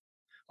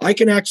 I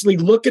can actually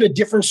look at a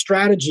different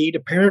strategy to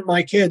parent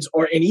my kids,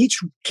 and each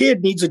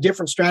kid needs a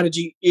different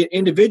strategy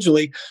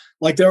individually.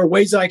 Like there are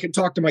ways that I can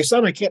talk to my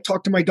son, I can't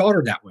talk to my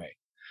daughter that way,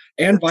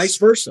 and vice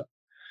versa.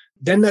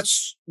 Then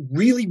that's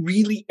really,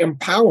 really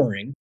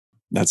empowering.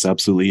 That's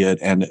absolutely it.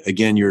 And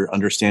again, you're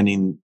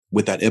understanding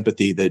with that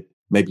empathy that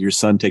maybe your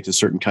son takes a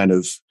certain kind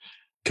of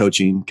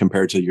coaching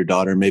compared to your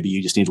daughter. Maybe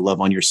you just need to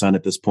love on your son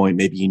at this point.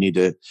 Maybe you need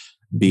to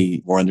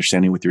be more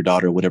understanding with your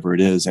daughter, whatever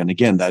it is. And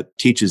again, that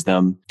teaches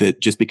them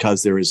that just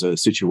because there is a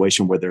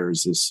situation where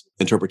there's this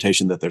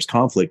interpretation that there's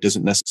conflict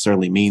doesn't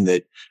necessarily mean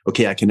that,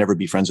 okay, I can never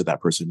be friends with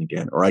that person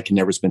again, or I can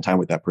never spend time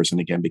with that person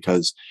again,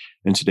 because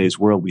in today's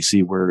world, we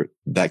see where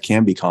that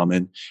can be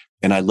common.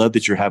 And I love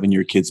that you're having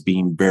your kids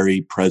being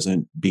very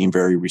present, being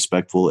very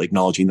respectful,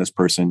 acknowledging this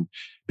person,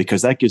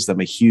 because that gives them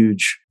a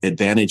huge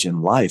advantage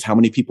in life. How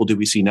many people do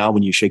we see now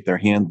when you shake their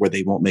hand where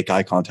they won't make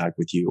eye contact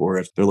with you, or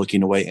if they're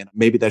looking away? And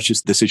maybe that's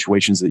just the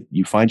situations that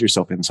you find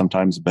yourself in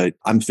sometimes. But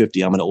I'm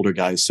 50, I'm an older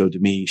guy. So to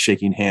me,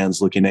 shaking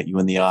hands, looking at you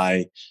in the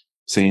eye,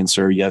 saying,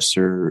 sir, yes,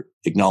 sir,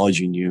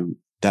 acknowledging you,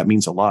 that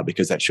means a lot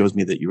because that shows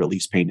me that you're at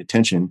least paying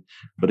attention.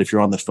 But if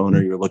you're on the phone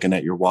or you're looking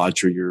at your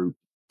watch or you're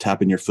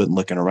tapping your foot and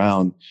looking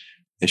around,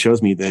 it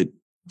shows me that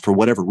for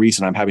whatever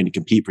reason, I'm having to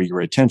compete for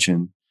your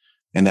attention.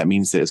 And that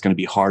means that it's going to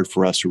be hard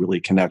for us to really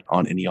connect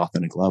on any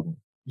authentic level.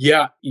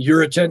 Yeah,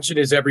 your attention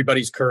is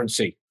everybody's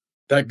currency.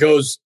 That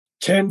goes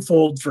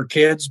tenfold for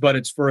kids, but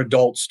it's for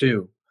adults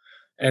too.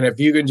 And if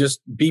you can just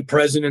be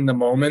present in the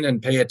moment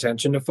and pay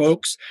attention to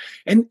folks.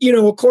 And,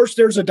 of course,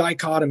 there's a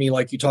dichotomy,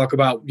 like you talk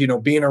about,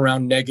 being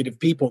around negative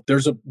people.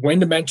 There's a when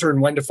to mentor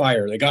and when to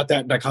fire. They got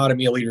that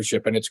dichotomy of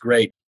leadership, and it's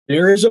great.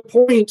 There is a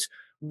point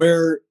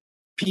where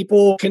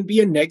people can be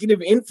a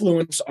negative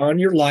influence on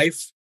your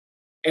life.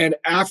 And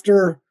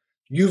after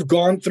you've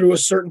gone through a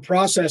certain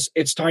process,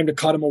 it's time to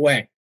cut them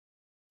away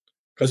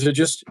because they're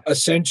just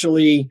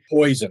essentially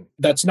poison.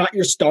 That's not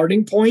your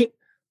starting point,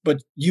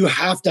 but you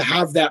have to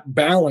have that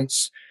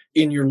balance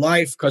in your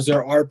life because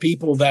there are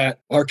people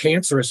that are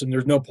cancerous and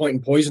there's no point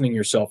in poisoning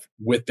yourself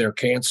with their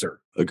cancer.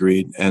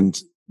 Agreed. And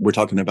we're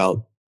talking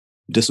about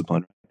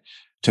discipline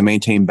to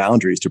maintain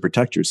boundaries, to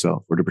protect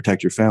yourself or to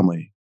protect your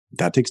family.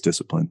 That takes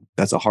discipline.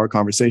 That's a hard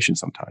conversation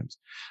sometimes.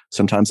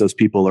 Sometimes those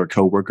people are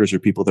coworkers or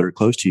people that are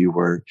close to you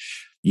where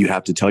you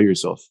have to tell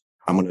yourself,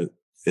 I'm going to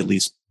at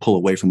least pull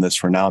away from this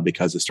for now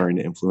because it's starting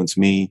to influence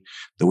me,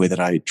 the way that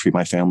I treat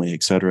my family,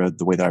 et cetera,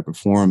 the way that I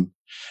perform.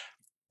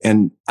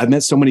 And I've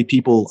met so many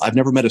people. I've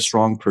never met a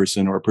strong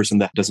person or a person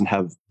that doesn't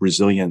have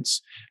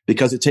resilience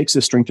because it takes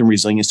the strength and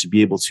resilience to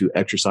be able to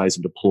exercise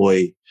and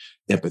deploy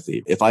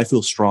empathy. If I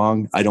feel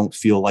strong, I don't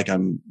feel like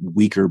I'm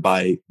weaker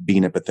by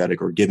being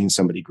empathetic or giving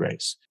somebody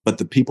grace. But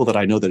the people that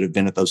I know that have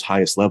been at those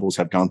highest levels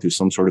have gone through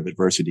some sort of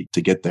adversity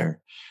to get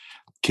there.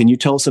 Can you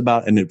tell us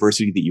about an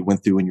adversity that you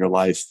went through in your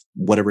life,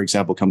 whatever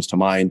example comes to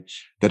mind,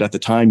 that at the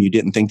time you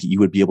didn't think that you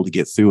would be able to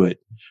get through it?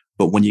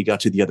 But when you got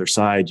to the other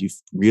side, you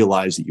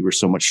realized that you were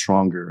so much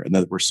stronger and that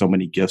there were so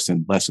many gifts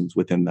and lessons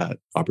within that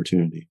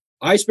opportunity.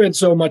 I spent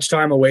so much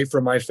time away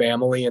from my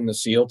family and the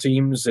SEAL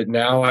teams that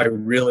now it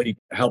really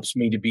helps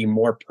me to be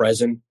more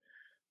present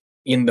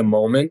in the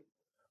moment.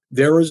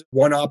 There was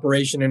one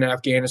operation in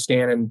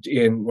Afghanistan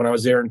and when I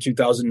was there in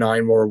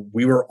 2009 where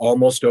we were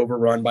almost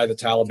overrun by the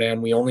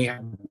Taliban. We only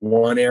had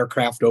one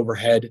aircraft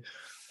overhead.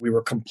 We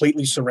were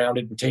completely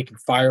surrounded and taking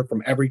fire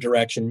from every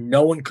direction.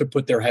 No one could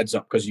put their heads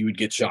up because you would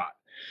get shot.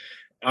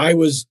 I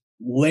was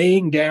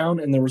laying down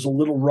and there was a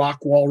little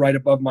rock wall right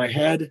above my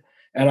head.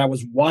 And I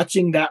was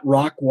watching that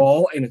rock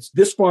wall and it's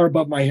this far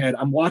above my head.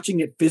 I'm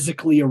watching it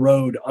physically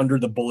erode under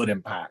the bullet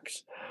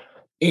impacts.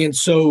 And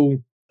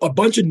so a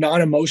bunch of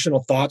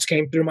non-emotional thoughts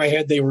came through my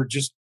head. They were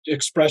just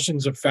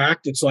expressions of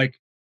fact. It's like,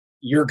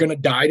 you're going to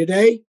die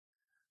today.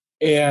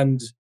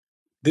 And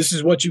this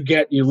is what you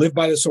get. You live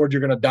by the sword,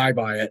 you're going to die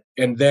by it.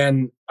 And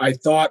then I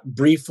thought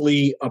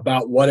briefly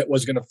about what it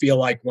was going to feel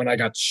like when I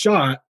got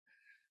shot.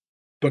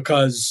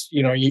 Because,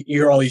 you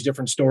hear all these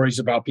different stories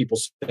about people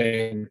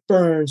saying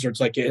burns or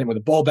it's like getting with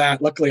a bull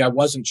bat. Luckily, I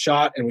wasn't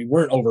shot and we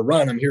weren't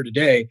overrun. I'm here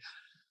today.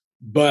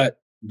 But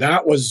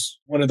that was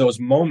one of those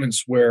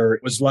moments where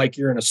it was like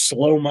you're in a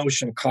slow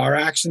motion car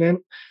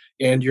accident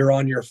and you're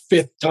on your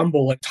fifth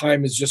tumble and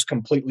time is just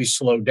completely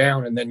slowed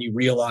down. And then you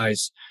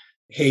realize,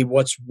 hey,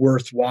 what's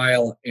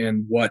worthwhile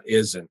and what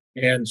isn't.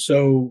 And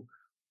so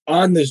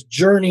on this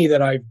journey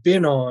that I've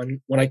been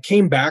on, when I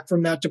came back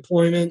from that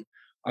deployment,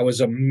 I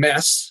was a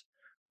mess.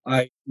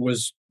 I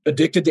was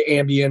addicted to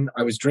Ambien.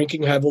 I was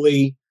drinking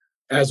heavily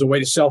as a way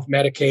to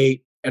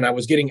self-medicate, and I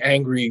was getting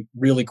angry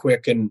really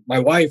quick. And my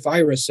wife,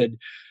 Iris, said,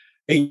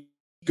 hey,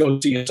 go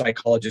see a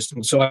psychologist.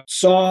 And so I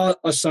saw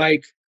a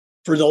psych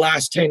for the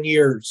last 10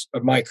 years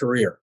of my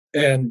career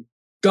and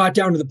got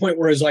down to the point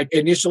where it was like,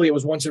 initially it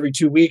was once every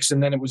 2 weeks.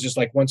 And then it was just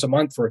like once a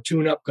month for a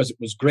tune-up, because it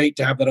was great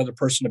to have that other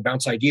person to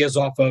bounce ideas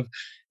off of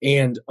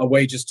and a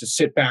way just to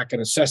sit back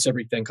and assess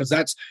everything. Because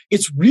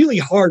it's really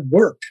hard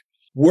work,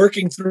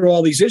 working through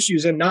all these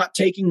issues and not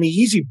taking the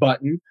easy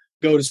button,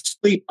 go to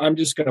sleep. I'm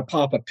just going to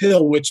pop a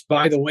pill, which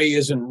by the way,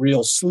 isn't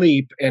real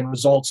sleep and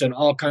results in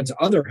all kinds of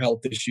other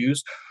health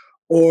issues.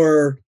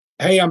 Or,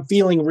 hey, I'm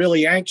feeling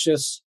really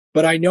anxious,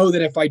 but I know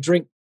that if I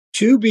drink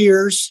 2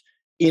 beers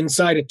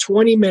inside of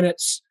 20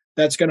 minutes,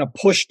 that's going to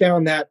push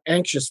down that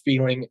anxious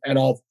feeling and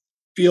I'll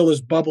feel this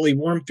bubbly,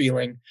 warm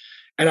feeling.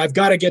 And I've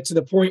got to get to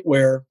the point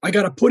where I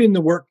got to put in the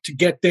work to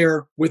get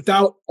there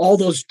without all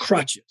those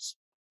crutches.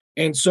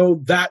 And so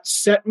that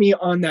set me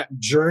on that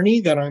journey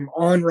that I'm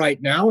on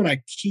right now. And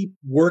I keep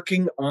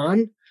working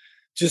on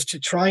just to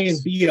try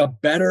and be a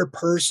better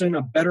person,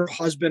 a better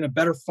husband, a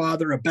better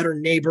father, a better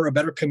neighbor, a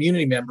better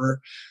community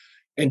member,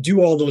 and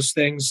do all those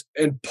things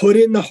and put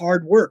in the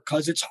hard work,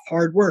 because it's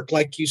hard work.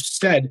 Like you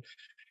said,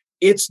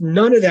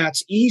 none of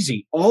that's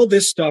easy. All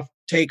this stuff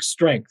takes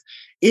strength.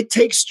 It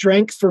takes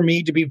strength for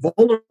me to be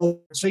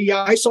vulnerable and say,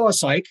 yeah, I saw a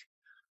psych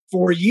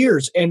for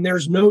years, and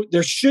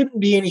there shouldn't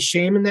be any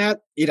shame in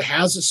that. It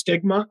has a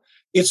stigma.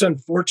 It's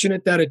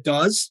unfortunate that it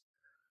does,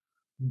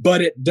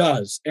 but it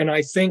does. And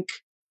I think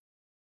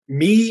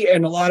me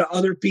and a lot of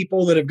other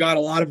people that have got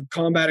a lot of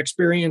combat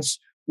experience,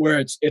 where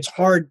it's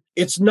hard.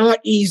 It's not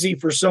easy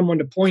for someone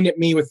to point at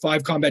me with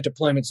 5 combat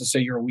deployments and say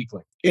you're a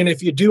weakling. And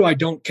if you do, I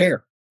don't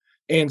care.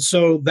 And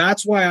so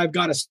that's why I've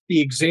got to set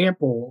the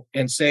example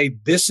and say,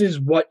 this is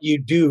what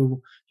you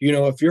do. You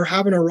know, if you're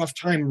having a rough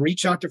time,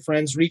 reach out to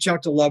friends, reach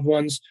out to loved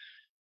ones,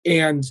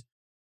 and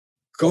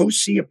go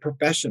see a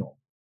professional.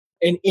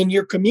 And in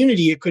your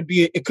community, it could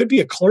be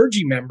a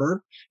clergy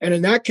member. And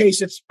in that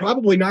case, it's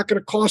probably not going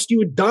to cost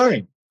you a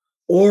dime,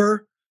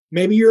 or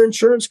maybe your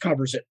insurance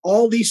covers it.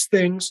 All these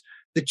things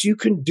that you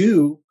can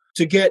do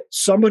to get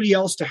somebody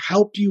else to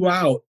help you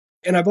out.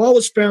 And I've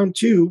always found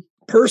too,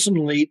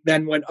 personally,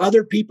 that when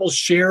other people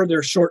share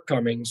their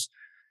shortcomings,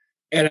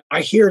 and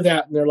I hear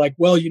that and they're like,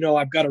 well, you know,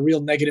 I've got a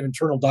real negative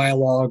internal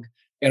dialogue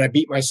and I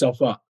beat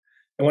myself up.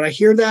 And when I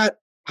hear that,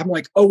 I'm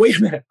like, oh, wait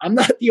a minute, I'm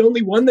not the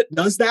only one that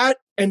does that.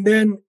 And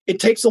then it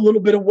takes a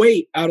little bit of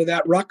weight out of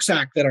that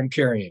rucksack that I'm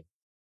carrying.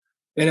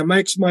 And it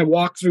makes my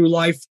walk through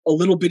life a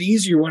little bit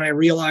easier when I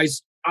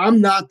realize I'm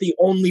not the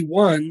only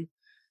one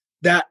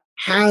that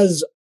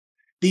has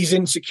these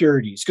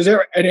insecurities,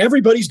 and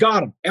everybody's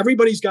got them.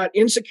 Everybody's got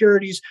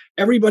insecurities.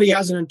 Everybody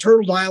has an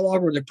internal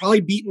dialogue where they're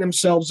probably beating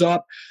themselves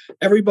up.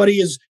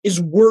 Everybody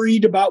is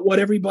worried about what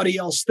everybody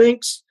else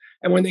thinks.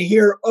 And when they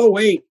hear, oh,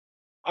 wait,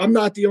 I'm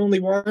not the only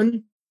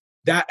one,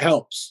 that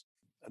helps.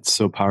 That's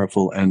so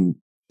powerful. And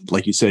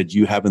like you said,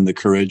 you having the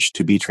courage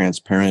to be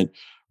transparent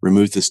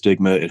removes the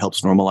stigma. It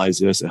helps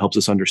normalize this. It helps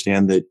us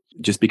understand that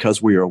just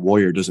because we are a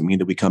warrior doesn't mean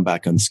that we come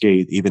back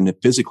unscathed. Even if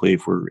physically,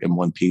 if we're in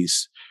one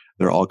piece,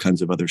 there are all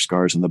kinds of other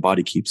scars and the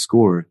body keeps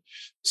score.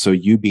 So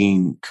you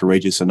being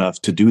courageous enough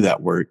to do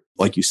that work,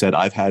 like you said,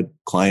 I've had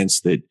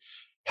clients that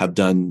have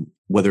done,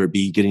 whether it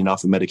be getting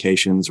off the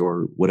medications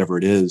or whatever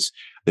it is,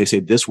 they say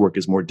this work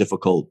is more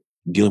difficult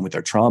dealing with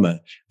their trauma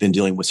than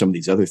dealing with some of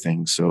these other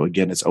things. So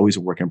again, it's always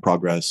a work in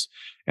progress.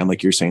 And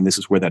like you're saying, this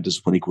is where that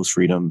discipline equals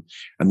freedom.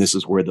 And this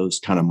is where those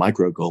kind of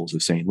micro goals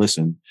of saying,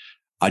 listen,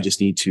 I just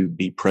need to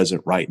be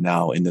present right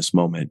now in this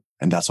moment.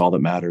 And that's all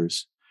that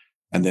matters.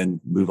 And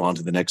then move on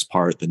to the next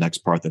part, the next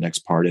part, the next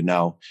part. And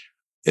now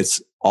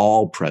it's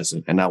all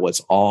present. And now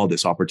it's all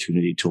this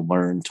opportunity to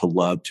learn, to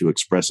love, to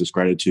express this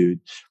gratitude,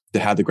 to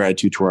have the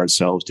gratitude to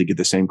ourselves, to give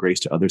the same grace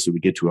to others that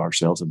we get to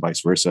ourselves and vice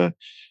versa.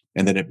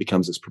 And then it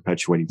becomes this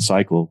perpetuating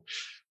cycle.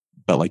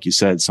 But like you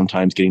said,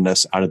 sometimes getting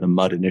us out of the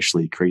mud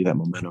initially, creating that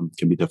momentum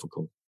can be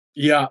difficult.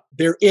 Yeah,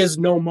 there is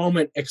no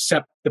moment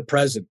except the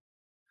present.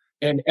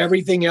 And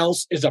everything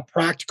else is a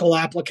practical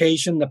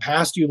application. The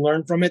past, you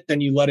learn from it,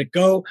 then you let it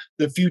go.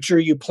 The future,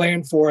 you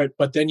plan for it,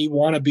 but then you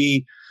want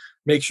to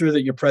make sure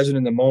that you're present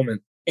in the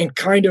moment. And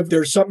kind of,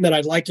 there's something that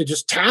I'd like to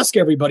just task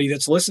everybody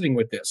that's listening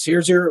with this.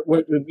 Here's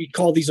what we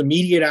call these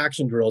immediate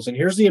action drills. And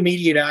here's the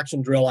immediate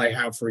action drill I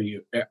have for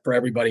you, for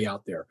everybody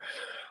out there.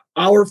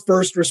 Our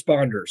first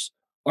responders,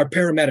 our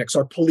paramedics,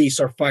 our police,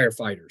 our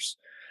firefighters,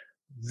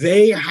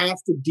 they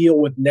have to deal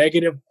with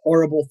negative,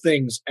 horrible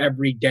things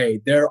every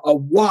day. They're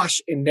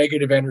awash in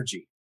negative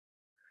energy.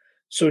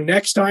 So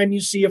next time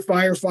you see a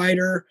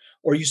firefighter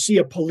or you see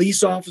a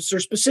police officer,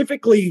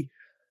 specifically,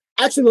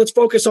 actually, let's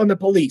focus on the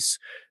police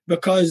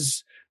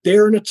because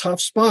they're in a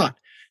tough spot.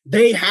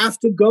 They have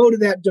to go to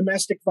that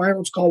domestic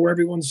violence call where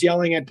everyone's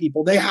yelling at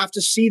people. They have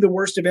to see the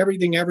worst of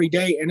everything every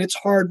day, and it's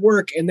hard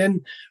work. And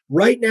then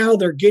right now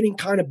they're getting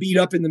kind of beat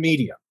up in the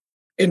media.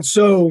 And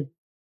so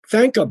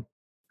thank them.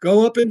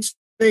 Go up and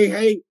say,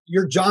 hey,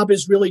 your job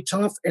is really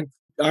tough, and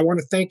I want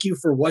to thank you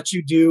for what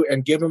you do,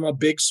 and give them a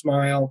big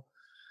smile.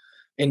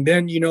 And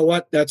then, you know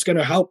what? That's going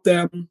to help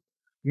them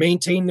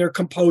maintain their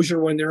composure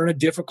when they're in a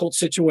difficult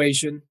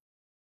situation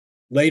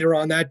later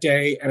on that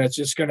day. And it's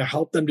just going to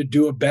help them to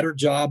do a better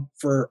job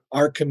for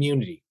our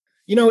community.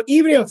 You know,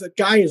 even if the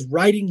guy is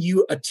writing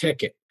you a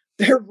ticket,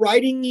 they're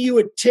writing you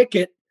a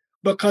ticket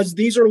because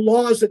these are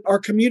laws that our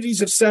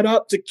communities have set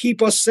up to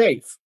keep us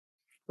safe,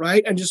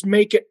 right? And just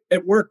make it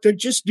at work. They're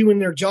just doing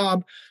their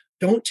job.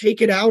 Don't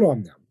take it out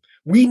on them.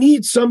 We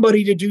need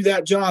somebody to do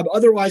that job.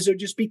 Otherwise, there'll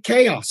just be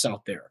chaos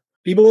out there.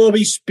 People will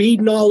be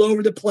speeding all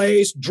over the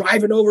place,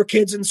 driving over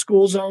kids in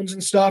school zones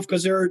and stuff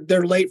because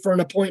they're late for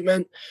an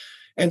appointment.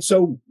 And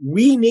so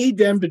we need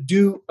them to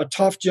do a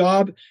tough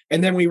job,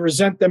 and then we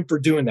resent them for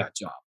doing that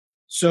job.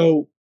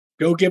 So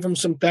go give them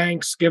some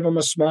thanks, give them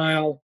a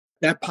smile.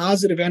 That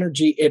positive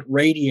energy, it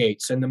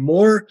radiates. And the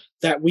more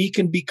that we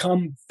can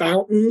become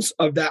fountains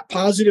of that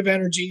positive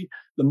energy,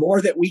 the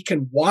more that we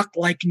can walk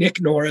like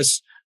Nick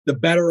Norris, the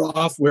better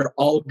off we're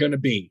all going to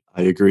be.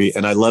 I agree.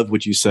 And I love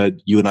what you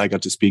said. You and I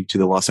got to speak to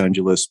the Los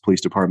Angeles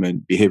Police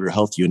Department Behavioral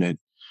Health Unit.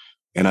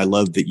 And I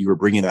love that you were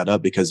bringing that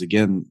up because,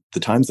 again, the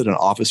times that an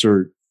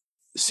officer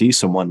sees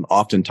someone,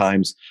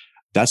 oftentimes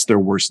that's their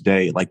worst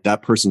day, like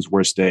that person's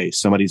worst day.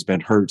 Somebody's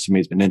been hurt,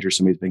 somebody's been injured,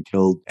 somebody's been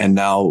killed. And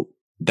now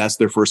that's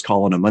their first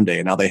call on a Monday.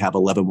 And now they have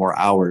 11 more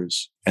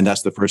hours. And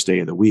that's the first day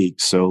of the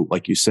week. So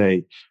like you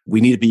say,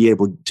 we need to be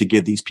able to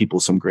give these people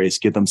some grace,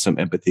 give them some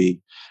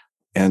empathy.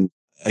 And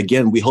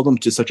again, we hold them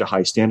to such a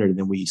high standard, and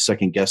then we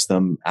second guess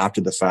them after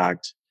the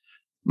fact,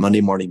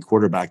 Monday morning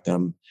quarterback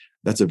them.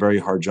 That's a very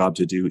hard job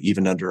to do,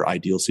 even under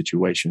ideal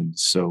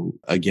situations. So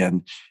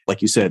again,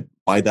 like you said,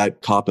 buy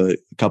that cup of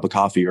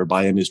coffee or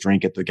buy him his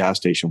drink at the gas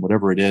station,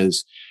 whatever it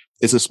is.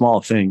 It's a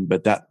small thing,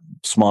 but that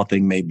small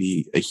thing may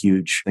be a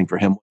huge thing for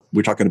him.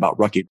 We're talking about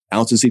Rucky.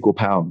 Ounces equal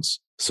pounds.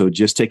 So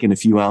just taking a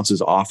few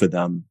ounces off of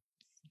them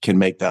can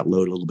make that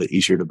load a little bit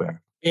easier to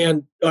bear.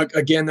 And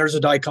again, there's a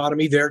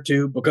dichotomy there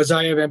too, because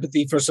I have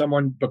empathy for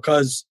someone,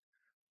 because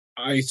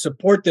I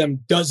support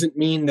them doesn't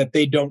mean that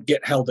they don't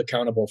get held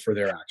accountable for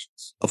their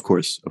actions. Of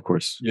course. Of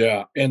course.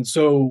 Yeah. And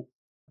so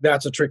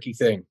that's a tricky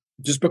thing.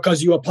 Just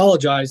because you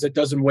apologize, that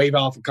doesn't waive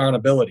off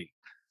accountability.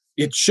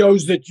 It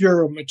shows that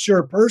you're a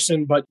mature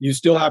person, but you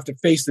still have to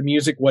face the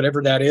music,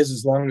 whatever that is,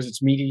 as long as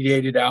it's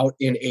mediated out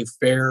in a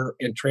fair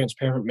and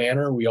transparent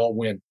manner, we all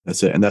win.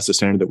 That's it. And that's the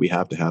standard that we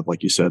have to have.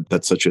 Like you said,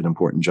 that's such an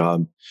important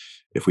job.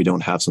 If we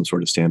don't have some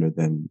sort of standard,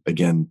 then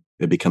again,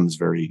 it becomes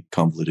very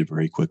convoluted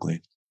very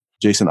quickly.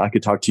 Jason, I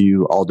could talk to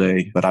you all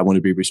day, but I want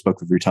to be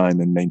respectful of your time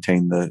and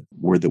maintain the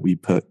word that we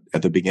put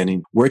at the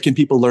beginning. Where can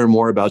people learn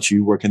more about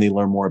you? Where can they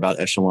learn more about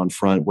Echelon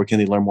Front? Where can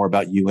they learn more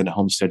about you and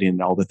homesteading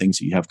and all the things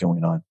that you have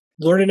going on?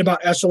 Learning about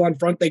Echelon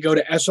Front, they go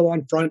to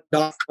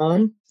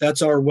echelonfront.com.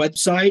 That's our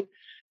website.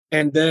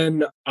 And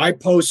then I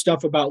post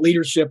stuff about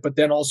leadership, but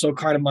then also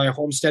kind of my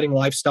homesteading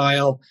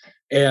lifestyle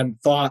and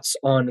thoughts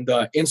on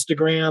the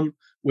Instagram,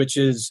 which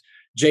is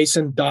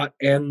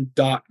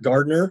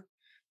jason.n.gardner.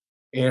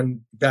 And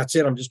that's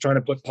it. I'm just trying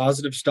to put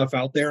positive stuff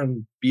out there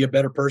and be a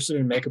better person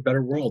and make a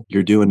better world.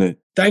 You're doing it.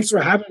 Thanks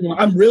for having me.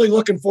 I'm really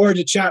looking forward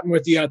to chatting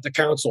with you at the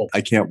council. I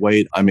can't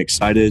wait. I'm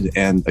excited.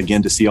 And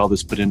again, to see all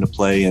this put into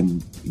play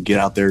and get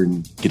out there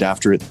and get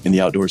after it in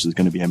the outdoors is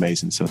going to be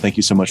amazing. So thank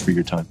you so much for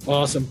your time.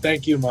 Awesome.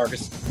 Thank you,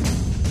 Marcus.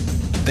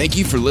 Thank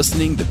you for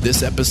listening to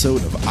this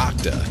episode of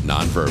Octa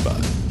Nonverba.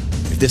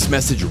 If this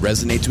message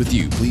resonates with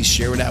you, please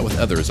share it out with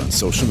others on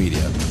social media.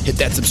 Hit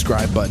that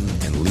subscribe button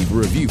and leave a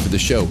review for the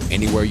show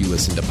anywhere you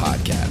listen to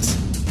podcasts.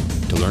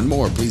 To learn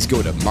more, please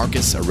go to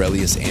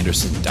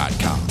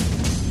MarcusAureliusAnderson.com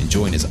and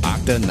join his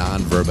Octa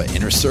Nonverba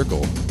Inner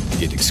Circle to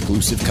get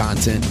exclusive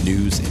content,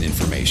 news, and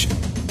information.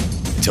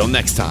 Until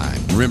next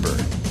time, remember,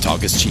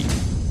 talk is cheap.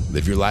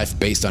 Live your life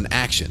based on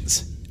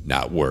actions,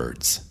 not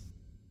words.